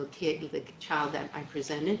brother of the child that I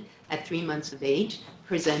presented at 3 months of age,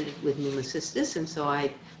 presented with pneumocystis, and so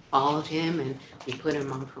I followed him, and we put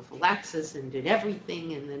him on prophylaxis and did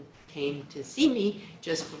everything, and then came to see me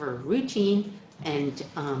just for routine, and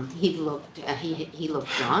he looked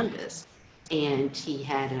jaundiced, and he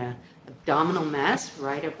had a abdominal mass,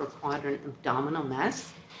 right upper quadrant abdominal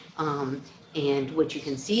mass, and what you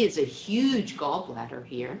can see is a huge gallbladder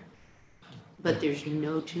here, but there's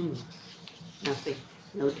no tumor, nothing,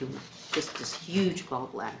 no tumor, just this huge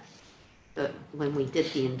gallbladder. But when we did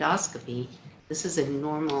the endoscopy, this is a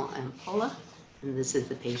normal ampulla, and this is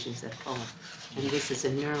the patient's ampulla. And this is a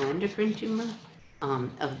neuroendocrine tumor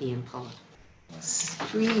of the ampulla.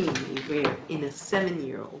 Extremely rare in a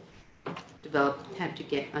 7-year-old. Had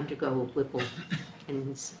to undergo Whipple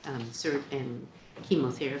and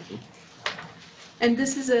chemotherapy. And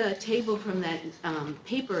this is a table from that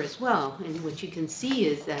paper as well. And what you can see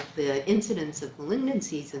is that the incidence of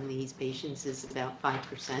malignancies in these patients is about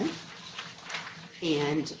 5%.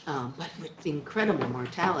 And but with incredible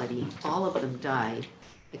mortality, all of them died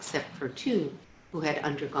except for 2 who had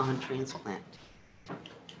undergone transplant.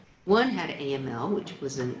 One had AML, which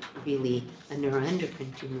wasn't really a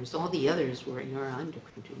neuroendocrine tumors. All the others were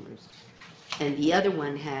neuroendocrine tumors. And the other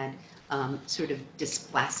one had sort of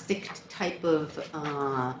dysplastic type of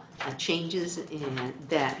changes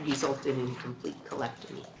that resulted in complete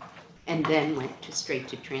colectomy. And then went straight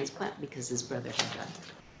to transplant because his brother had died.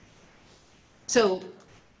 So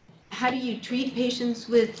how do you treat patients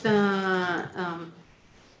with,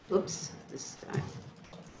 oops, this guy.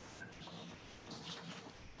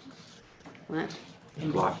 What?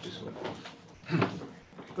 Blocked his window.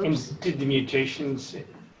 Oops, And did the mutations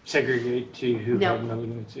segregate to who No. had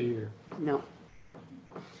malignancy or? no.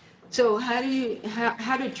 So how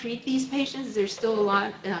to treat these patients? There's still a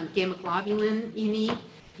lot, gamma globulin you need.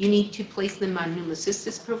 You need to place them on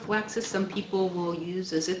pneumocystis prophylaxis. Some people will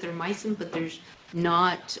use azithromycin, but there's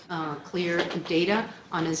not clear data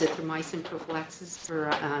on azithromycin prophylaxis for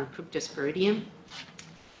cryptosporidium.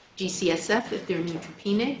 GCSF if they're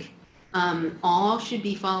neutropenic. All should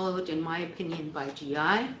be followed, in my opinion, by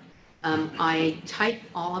GI. I type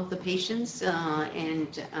all of the patients and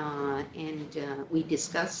we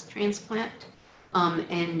discuss transplant.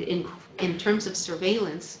 And in terms of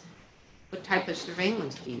surveillance, what type of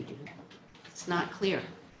surveillance do you do? It's not clear.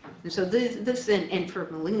 And so this and for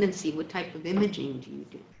malignancy, what type of imaging do you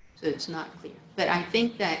do? So it's not clear. But I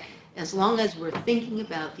think that as long as we're thinking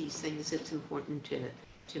about these things, it's important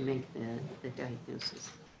to make the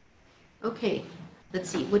diagnosis. Okay, let's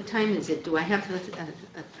see, what time is it? Do I have a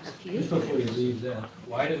few? Just before you leave that,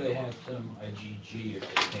 why do they have some IgG if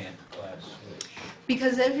they can't class switch?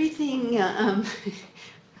 Because everything,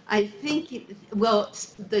 I think, well,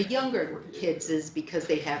 the younger kids is because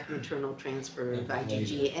they have maternal transfer of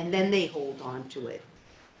IgG, and then they hold on to it.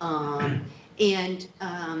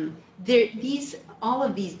 All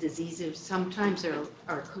of these diseases sometimes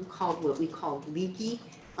are called what we call leaky,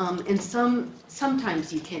 and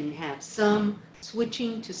sometimes you can have some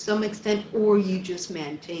switching to some extent, or you just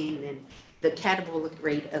maintain, and the catabolic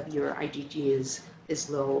rate of your IgG is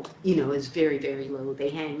low, is very, very low. They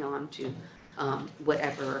hang on to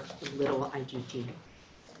whatever little IgG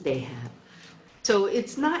they have. So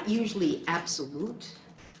it's not usually absolute.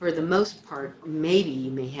 For the most part, maybe you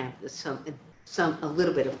may have a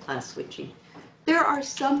little bit of class switching. There are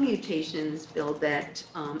some mutations, Bill, that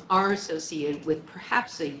are associated with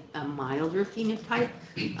perhaps a milder phenotype.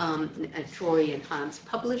 Troy and Hans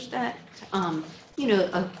published that. A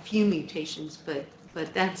few mutations, but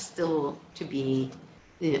that's still to be,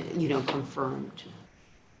 confirmed.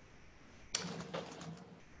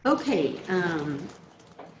 Okay,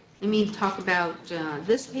 let me talk about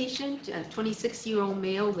this patient, a 26-year-old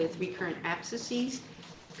male with recurrent abscesses.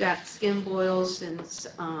 Got skin boils since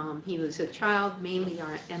he was a child, mainly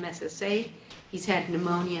our MSSA. He's had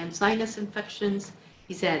pneumonia and sinus infections.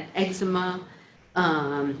 He's had eczema.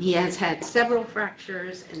 He has had several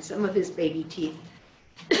fractures, and some of his baby teeth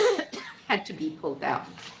had to be pulled out.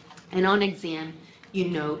 And on exam, you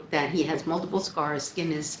note that he has multiple scars,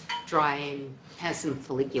 skin is dry, and has some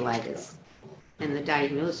folliculitis. And the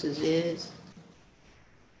diagnosis is?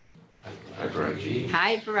 Hyper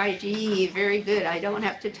IgE, very good. I don't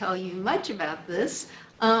have to tell you much about this.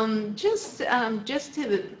 Just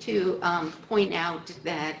to point out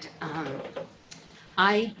that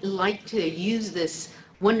I like to use this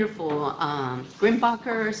wonderful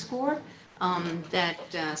Grimbacher score that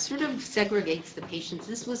sort of segregates the patients.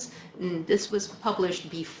 This was published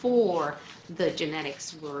before the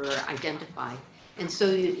genetics were identified. And so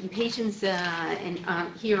patients,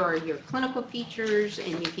 here are your clinical features,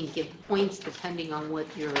 and you can give points depending on what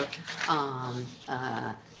your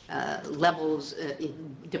levels,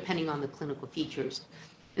 depending on the clinical features.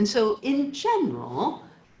 And so in general,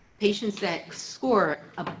 patients that score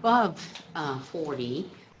above 40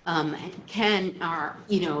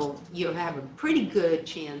 you have a pretty good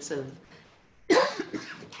chance of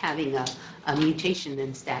having a mutation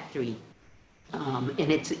in STAT3.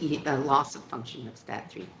 And it's a loss of function of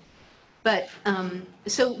STAT3. But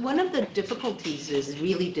so one of the difficulties is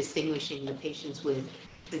really distinguishing the patients with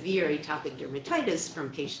severe atopic dermatitis from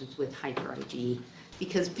patients with hyper IgE,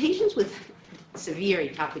 because patients with severe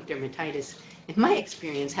atopic dermatitis, in my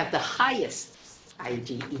experience, have the highest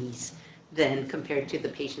IgEs than compared to the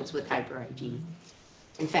patients with hyper IgE.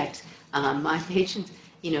 In fact, my patients,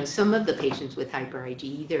 some of the patients with hyper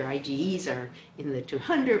IgE, their IgEs are in the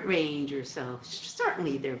 200 range or so.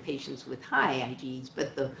 Certainly there are patients with high IgEs,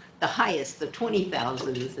 but the highest, the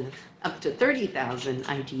 20,000 up to 30,000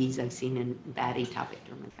 IgEs I've seen in bad atopic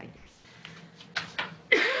dermatitis.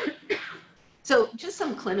 So just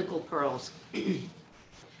some clinical pearls.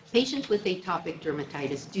 Patients with atopic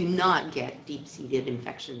dermatitis do not get deep-seated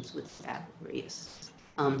infections with Staph aureus.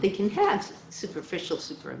 They can have superficial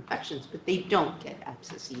superinfections, but they don't get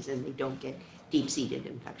abscesses and they don't get deep-seated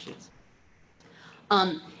infections.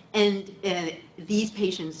 These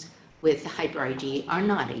patients with hyper IgE are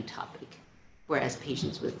not atopic, whereas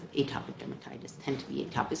patients with atopic dermatitis tend to be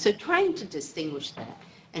atopic. So trying to distinguish that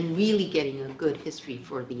and really getting a good history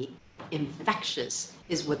for the infectious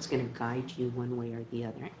is what's going to guide you one way or the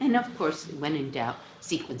other. And of course, when in doubt,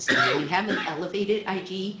 sequencing. When you have an elevated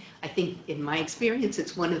IgE, I think in my experience,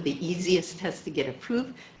 it's one of the easiest tests to get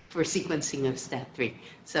approved for sequencing of STAT3.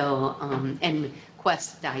 So, and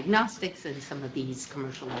Quest Diagnostics and some of these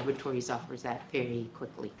commercial laboratories offers that very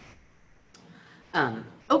quickly.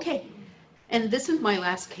 Okay, and this is my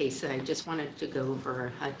last case. I just wanted to go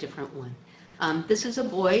over a different one. This is a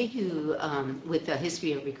boy who, with a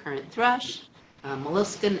history of recurrent thrush,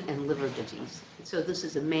 molluscum, and liver disease. So this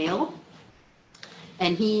is a male,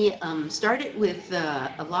 and he started with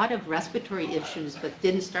a lot of respiratory issues, but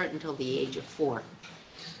didn't start until the age of 4.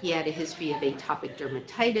 He had a history of atopic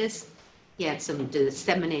dermatitis. He had some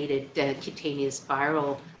disseminated cutaneous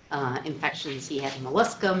viral infections. He had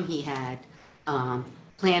molluscum. He had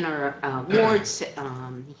plantar warts.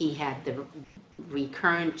 He had the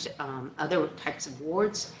recurrent other types of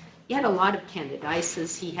warts. He had a lot of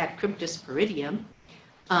candidiasis. He had cryptosporidium.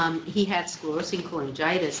 He had sclerosing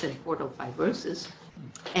cholangitis and portal fibrosis.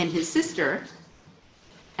 And his sister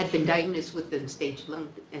had been diagnosed with end-stage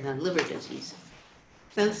lung liver disease.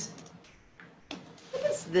 What is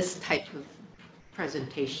this type of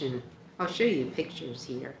presentation? I'll show you pictures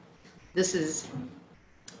here. This is,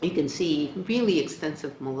 you can see really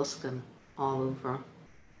extensive molluscum all over.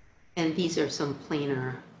 And these are some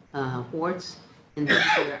planar warts. And these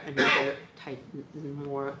are another type,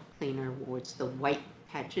 more planar warts. The white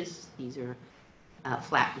patches, these are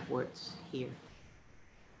flat warts here.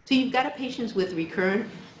 So you've got a patient with recurrent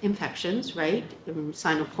infections, right?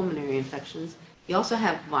 Sinopulmonary infections. You also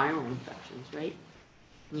have viral infections, right?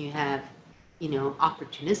 And you have,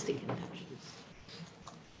 opportunistic infections.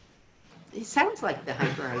 It sounds like the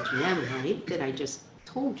hyper-IgM, right, that I just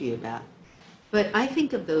told you about. But I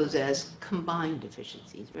think of those as combined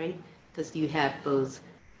deficiencies, right? Because you have both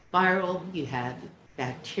viral, you have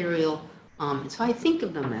bacterial. So I think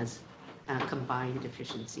of them as combined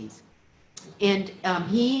deficiencies. And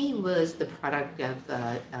he was the product of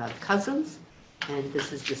cousins, and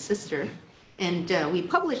this is the sister. And we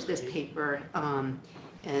published this paper.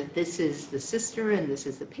 This is the sister, and this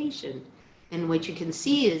is the patient. And what you can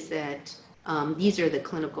see is that these are the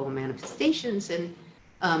clinical manifestations, and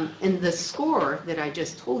the score that I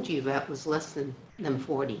just told you about was less than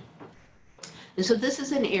 40. And so this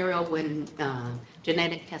is an era when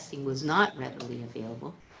genetic testing was not readily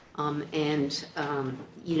available.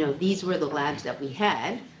 These were the labs that we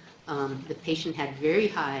had. The patient had very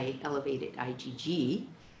high elevated IgG,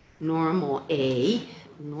 normal A,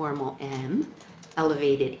 normal M,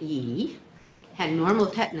 elevated E, had normal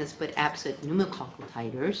tetanus but absent pneumococcal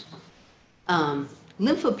titers,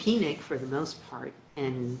 lymphopenic for the most part,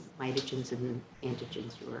 and mitogens and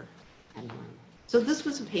antigens were abnormal. So this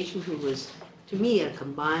was a patient who was, to me, a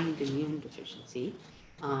combined immune deficiency,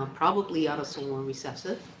 probably autosomal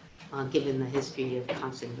recessive, given the history of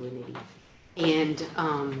consanguinity. And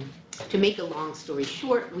to make a long story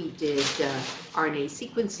short, we did RNA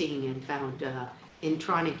sequencing and found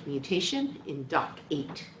intronic mutation in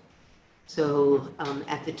DOC8. So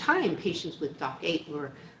at the time, patients with DOC8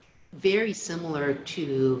 were very similar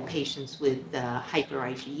to patients with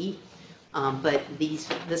hyper-IgE, but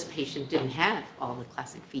this patient didn't have all the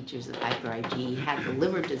classic features of hyper-IgE, had the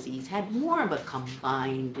liver disease, had more of a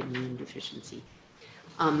combined immune deficiency.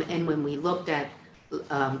 And when we looked at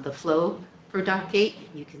the flow for DOC8,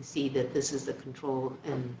 you can see that this is the control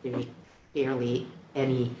and there's barely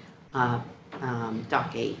any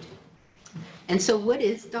DOC8. And so what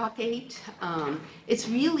is DOC8? It's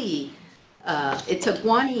really, it's a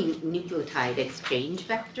guanine nucleotide exchange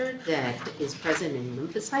vector that is present in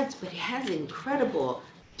lymphocytes, but it has incredible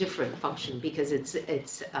different function because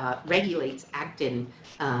it regulates actin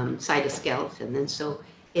cytoskeleton. And so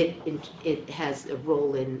it has a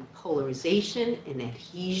role in polarization and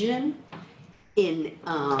adhesion, in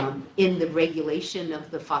the regulation of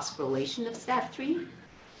the phosphorylation of STAT3,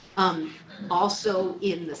 also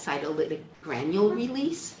in the cytolytic granule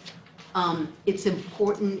release. It's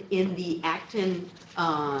important in the actin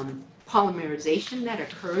polymerization that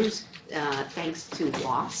occurs thanks to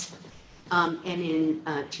WASP, and in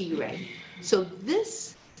Treg. So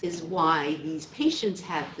this is why these patients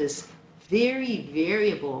have this very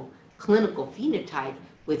variable clinical phenotype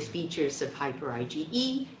with features of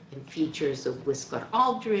hyper-IgE and features of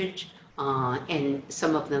Wiskott-Aldrich, and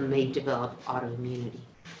some of them may develop autoimmunity.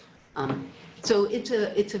 So it's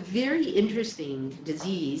a very interesting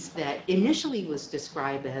disease that initially was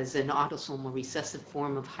described as an autosomal recessive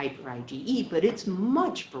form of hyper-IgE, but it's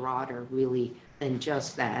much broader really than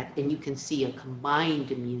just that, and you can see a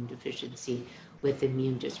combined immune deficiency with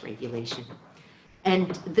immune dysregulation.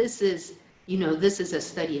 And this is a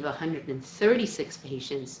study of 136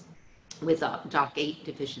 patients with DOC8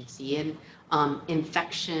 deficiency, and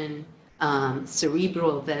infection,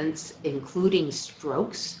 cerebral events, including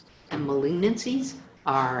strokes and malignancies,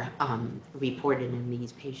 are reported in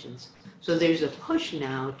these patients. So there's a push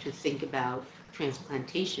now to think about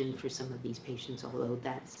transplantation for some of these patients, although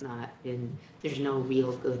there's no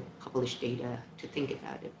real good published data to think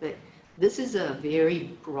about it. But this is a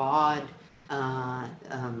very broad, a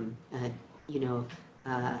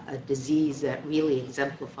disease that really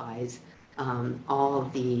exemplifies all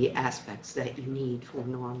of the aspects that you need for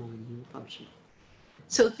normal immune function.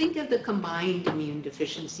 So think of the combined immune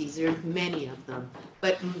deficiencies. There are many of them,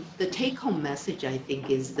 but the take-home message, I think,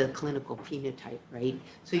 is the clinical phenotype, right?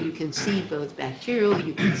 So you can see both bacterial,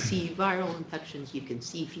 you can see viral infections, you can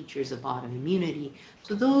see features of autoimmunity.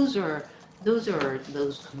 So those are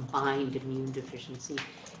those combined immune deficiency.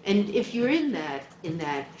 And if you're in that,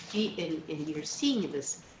 and you're seeing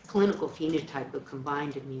this clinical phenotype of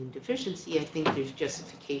combined immune deficiency, I think there's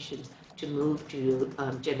justification to move to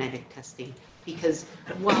genetic testing because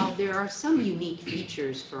while there are some unique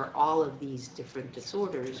features for all of these different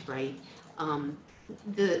disorders, right,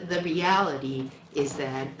 the reality is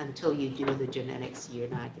that until you do the genetics, you're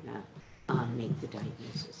not going to make the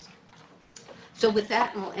diagnosis. So with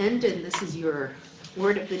that, we'll end, and this is your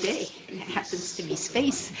word of the day. It happens to be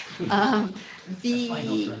space.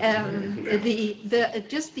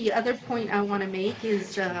 Just the other point I want to make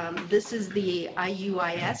is this is the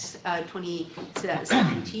IUIS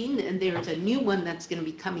 2017, and there's a new one that's going to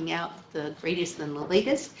be coming out, the greatest and the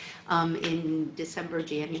latest, in December,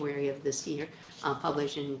 January of this year,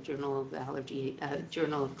 published in Journal of Allergy,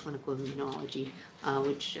 Journal of Clinical Immunology,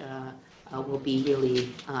 which will be really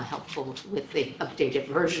helpful with the updated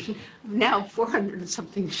version. Now 400 and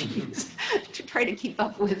something genes to try to keep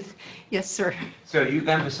up with. Yes, sir. So you've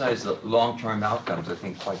emphasized the long-term outcomes, I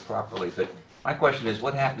think, quite properly. But my question is,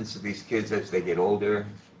 what happens to these kids as they get older?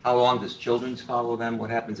 How long does Children's follow them? What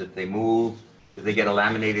happens if they move? Do they get a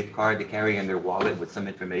laminated card to carry in their wallet with some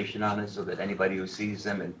information on it so that anybody who sees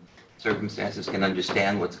them in circumstances can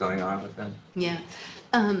understand what's going on with them? Yeah.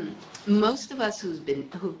 Most of us who've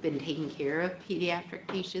been taking care of pediatric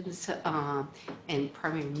patients and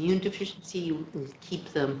primary immune deficiency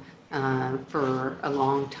keep them for a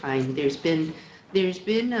long time. There's been the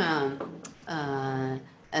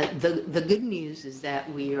good news is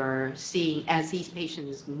that we are seeing, as these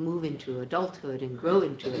patients move into adulthood and grow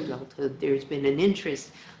into adulthood, there's been an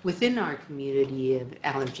interest within our community of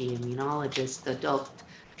allergy immunologists, adult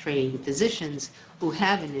trained physicians who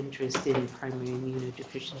have an interest in primary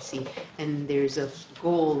immunodeficiency, and there's a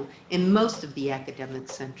goal in most of the academic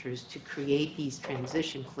centers to create these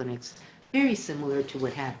transition clinics, very similar to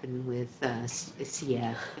what happened with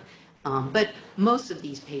CF. But most of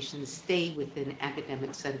these patients stay within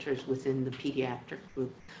academic centers within the pediatric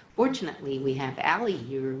group. Fortunately, we have Allie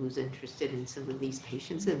here who's interested in some of these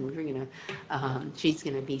patients, and she's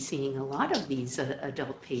gonna be seeing a lot of these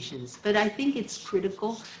adult patients. But I think it's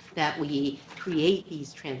critical that we create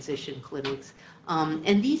these transition clinics,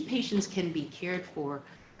 and these patients can be cared for.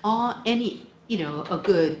 All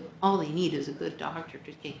they need is a good doctor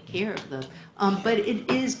to take care of them. But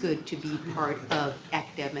it is good to be part of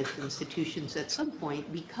academic institutions at some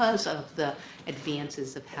point because of the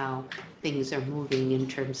advances of how things are moving in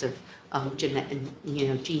terms of gene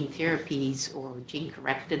therapies or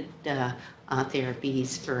gene-corrected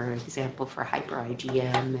therapies, for example, for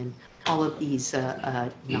hyper-IgM and all of these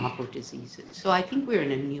novel diseases. So I think we're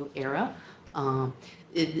in a new era.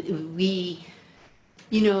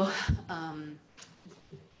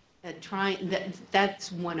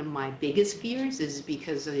 That's one of my biggest fears, is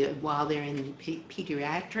because while they're in the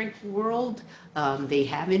pediatric world, they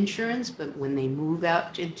have insurance, but when they move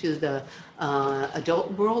out into the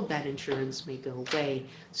adult world, that insurance may go away.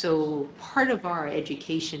 So part of our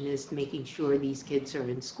education is making sure these kids are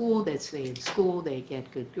in school, they stay in school, they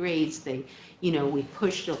get good grades. We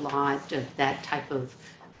pushed a lot of that type of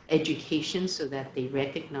education so that they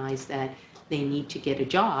recognize that they need to get a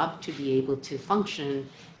job to be able to function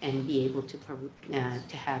and be able to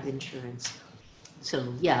have insurance.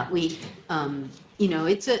 So yeah,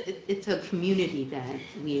 it's a community that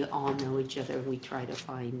we all know each other. We try to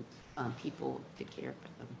find people to care for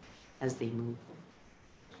them as they move.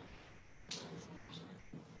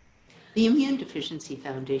 The Immune Deficiency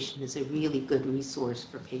Foundation is a really good resource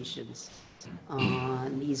for patients.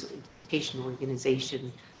 These patient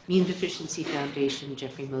organizations, Immune Deficiency Foundation,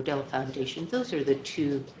 Jeffrey Modell Foundation, those are the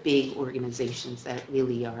two big organizations that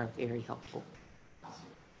really are very helpful.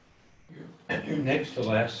 Your next to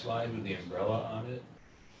last slide with the umbrella on it,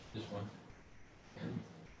 this one,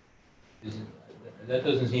 that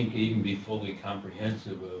doesn't seem to even be fully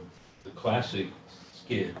comprehensive of the classic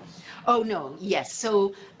SCID. Oh, no, yes.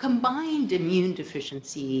 So combined immune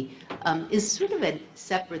deficiency is sort of a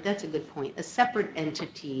separate, that's a good point, a separate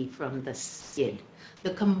entity from the SCID.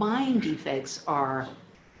 The combined defects are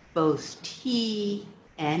both T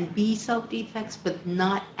and B cell defects, but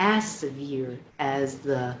not as severe as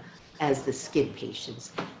the SCID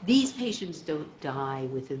patients. These patients don't die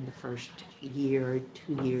within the first year or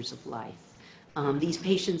 2 years of life. These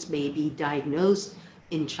patients may be diagnosed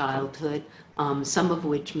in childhood, some of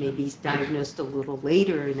which may be diagnosed a little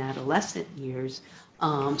later in adolescent years.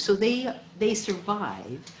 So they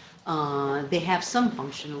survive. They have some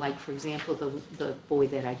function, like, for example, the boy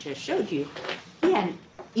that I just showed you,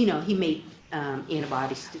 he made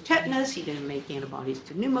antibodies to tetanus, he didn't make antibodies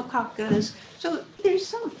to pneumococcus, so there's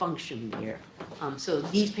some function there. So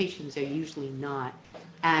these patients are usually not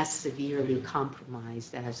as severely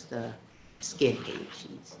compromised as the SCID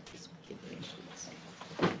patients.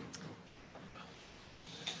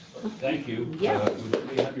 Thank you. Yeah. With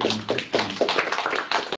 350